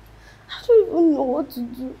now, I don't even know what to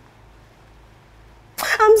do.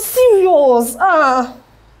 I'm serious.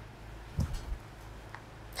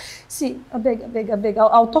 See, I beg.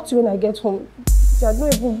 I'll talk to you when I get home.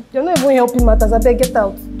 You're not even helping matters. I beg, get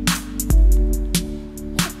out.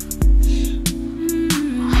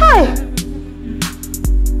 Hi.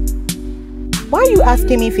 Why are you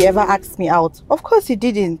asking me if he ever asked me out? Of course he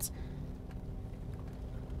didn't.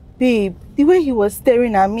 Babe, the way he was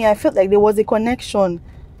staring at me, I felt like there was a connection.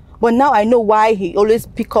 But now I know why he always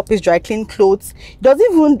pick up his dry clean clothes. He doesn't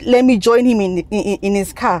even let me join him in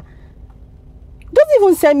his car. Doesn't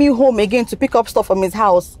even send me home again to pick up stuff from his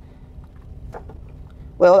house.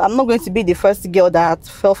 Well, I'm not going to be the first girl that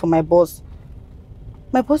fell for my boss.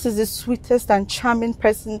 My boss is the sweetest and charming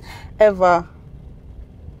person ever.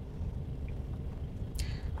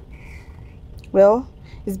 Well,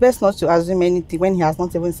 it's best not to assume anything when he has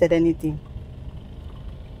not even said anything.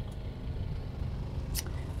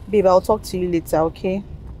 Babe, I'll talk to you later, okay?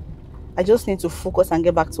 I just need to focus and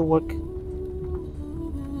get back to work.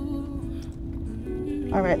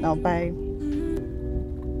 Alright now, bye.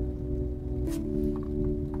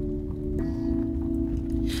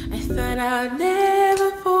 I thought I'd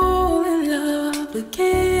never fall in love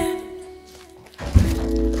again.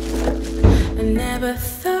 I never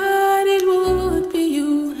thought it would be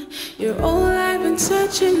you. You're all I've been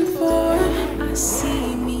searching for. I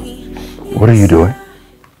see me. What are you doing?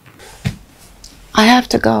 I have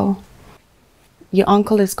to go. Your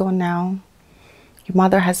uncle is gone now. Your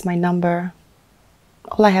mother has my number.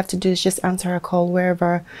 All I have to do is just answer a call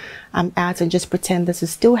wherever I'm at and just pretend this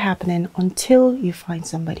is still happening until you find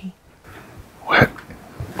somebody. What?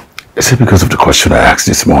 Is it because of the question I asked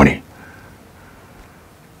this morning?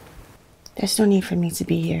 There's no need for me to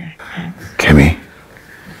be here. Kimmy,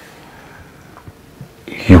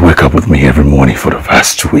 you wake up with me every morning for the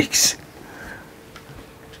past 2 weeks.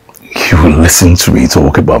 You will listen to me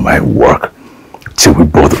talk about my work till we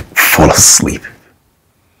both fall asleep.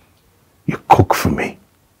 You cook for me.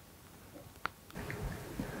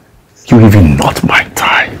 You even knot my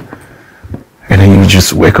tie. And then you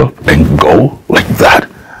just wake up and go like that.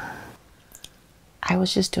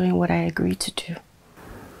 was just doing what I agreed to do.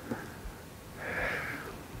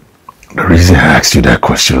 The reason I asked you that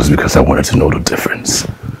question was because I wanted to know the difference.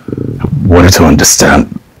 I wanted to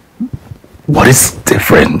understand what is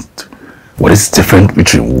different. What is different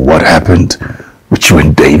between what happened with you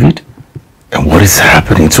and David and what is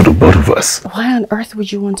happening to the both of us? Why on earth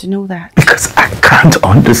would you want to know that? Because I can't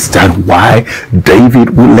understand why David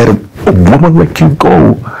would let a woman like you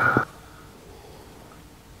go.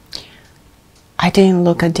 I didn't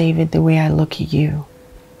look at David the way I look at you.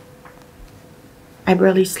 I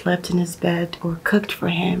barely slept in his bed or cooked for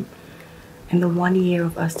him in the 1 year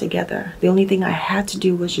of us together. The only thing I had to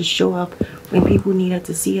do was just show up when people needed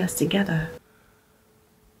to see us together.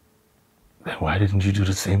 Then why didn't you do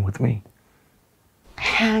the same with me?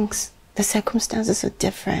 Hanks, the circumstances are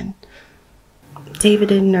different. David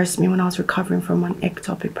didn't nurse me when I was recovering from an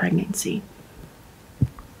ectopic pregnancy.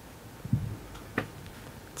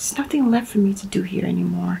 There's nothing left for me to do here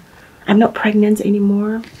anymore. I'm not pregnant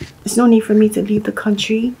anymore. There's no need for me to leave the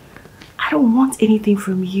country. I don't want anything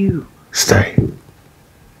from you. Stay.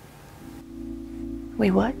 Wait,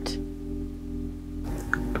 what?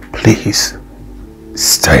 Please,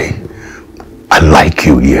 stay. I like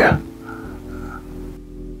you here.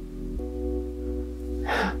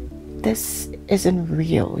 This isn't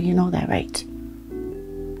real. You know that, right?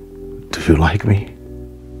 Do you like me?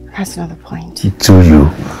 That's another point. Do you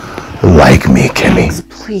like me, Kemi? Yes,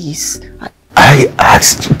 please. I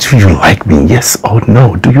asked you, do you like me? Yes or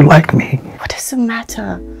no? Do you like me? What does it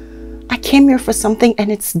matter? I came here for something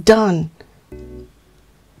and it's done.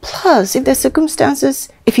 Plus, if the circumstances,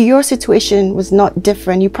 if your situation was not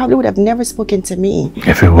different, you probably would have never spoken to me.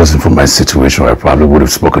 If it wasn't for my situation, I probably would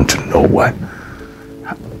have spoken to no one.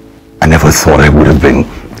 I never thought I would have been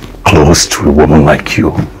close to a woman like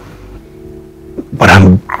you. But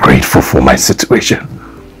I'm grateful for my situation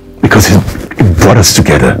because it brought us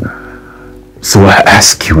together. So I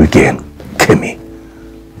ask you again, Kemi,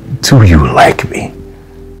 do you like me?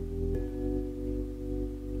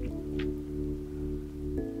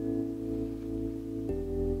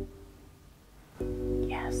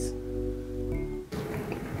 Yes.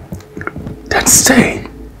 Then stay.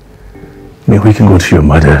 I mean, we can go to your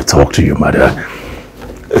mother, talk to your mother,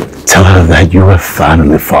 tell her that you have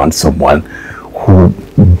finally found someone who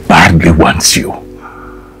badly wants you.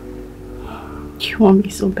 You want me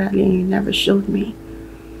so badly and you never showed me.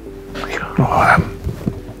 You know, I'm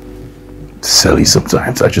silly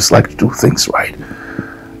sometimes. I just like to do things right.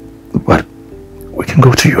 But we can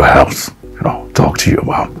go to your house, you know, talk to your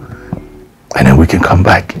mom. And then we can come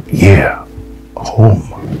back here, home.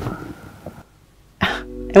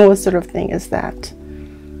 And what sort of thing is that?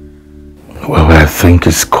 Well, I think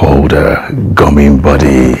it's called gummy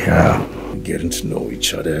buddy, getting to know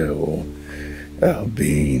each other or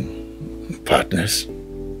being partners.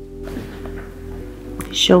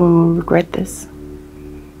 Sure we will regret this.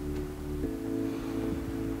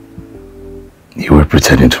 You were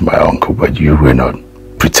pretending to my uncle, but you were not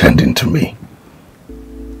pretending to me.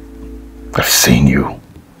 I've seen you,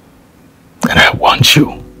 and I want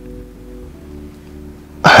you.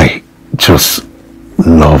 I just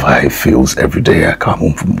love how it feels every day I come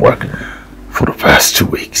home from work for the past 2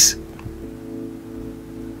 weeks.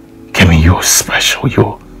 Kemi, you're special,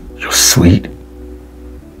 you're sweet,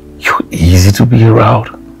 you're easy to be around,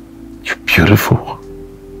 you're beautiful,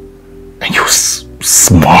 and you're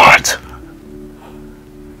smart.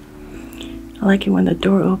 I like it when the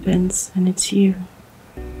door opens and it's you.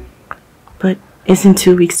 But isn't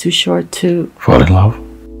 2 weeks too short to fall in love?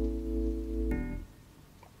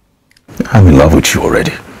 I'm in love with you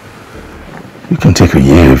already. You can take a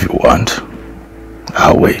year if you want.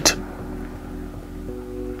 I'll wait.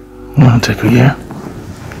 I'll take a year.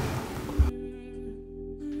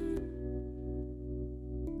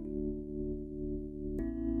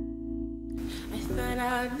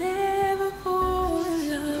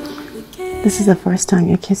 This is the first time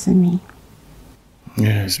you're kissing me.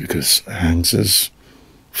 Yes, because Hanks has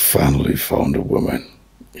finally found a woman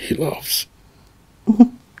he loves.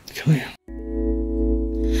 Come here.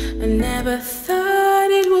 I never thought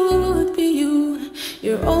it would be you.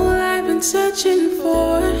 You're all I've been searching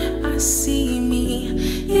for. I see me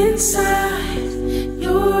inside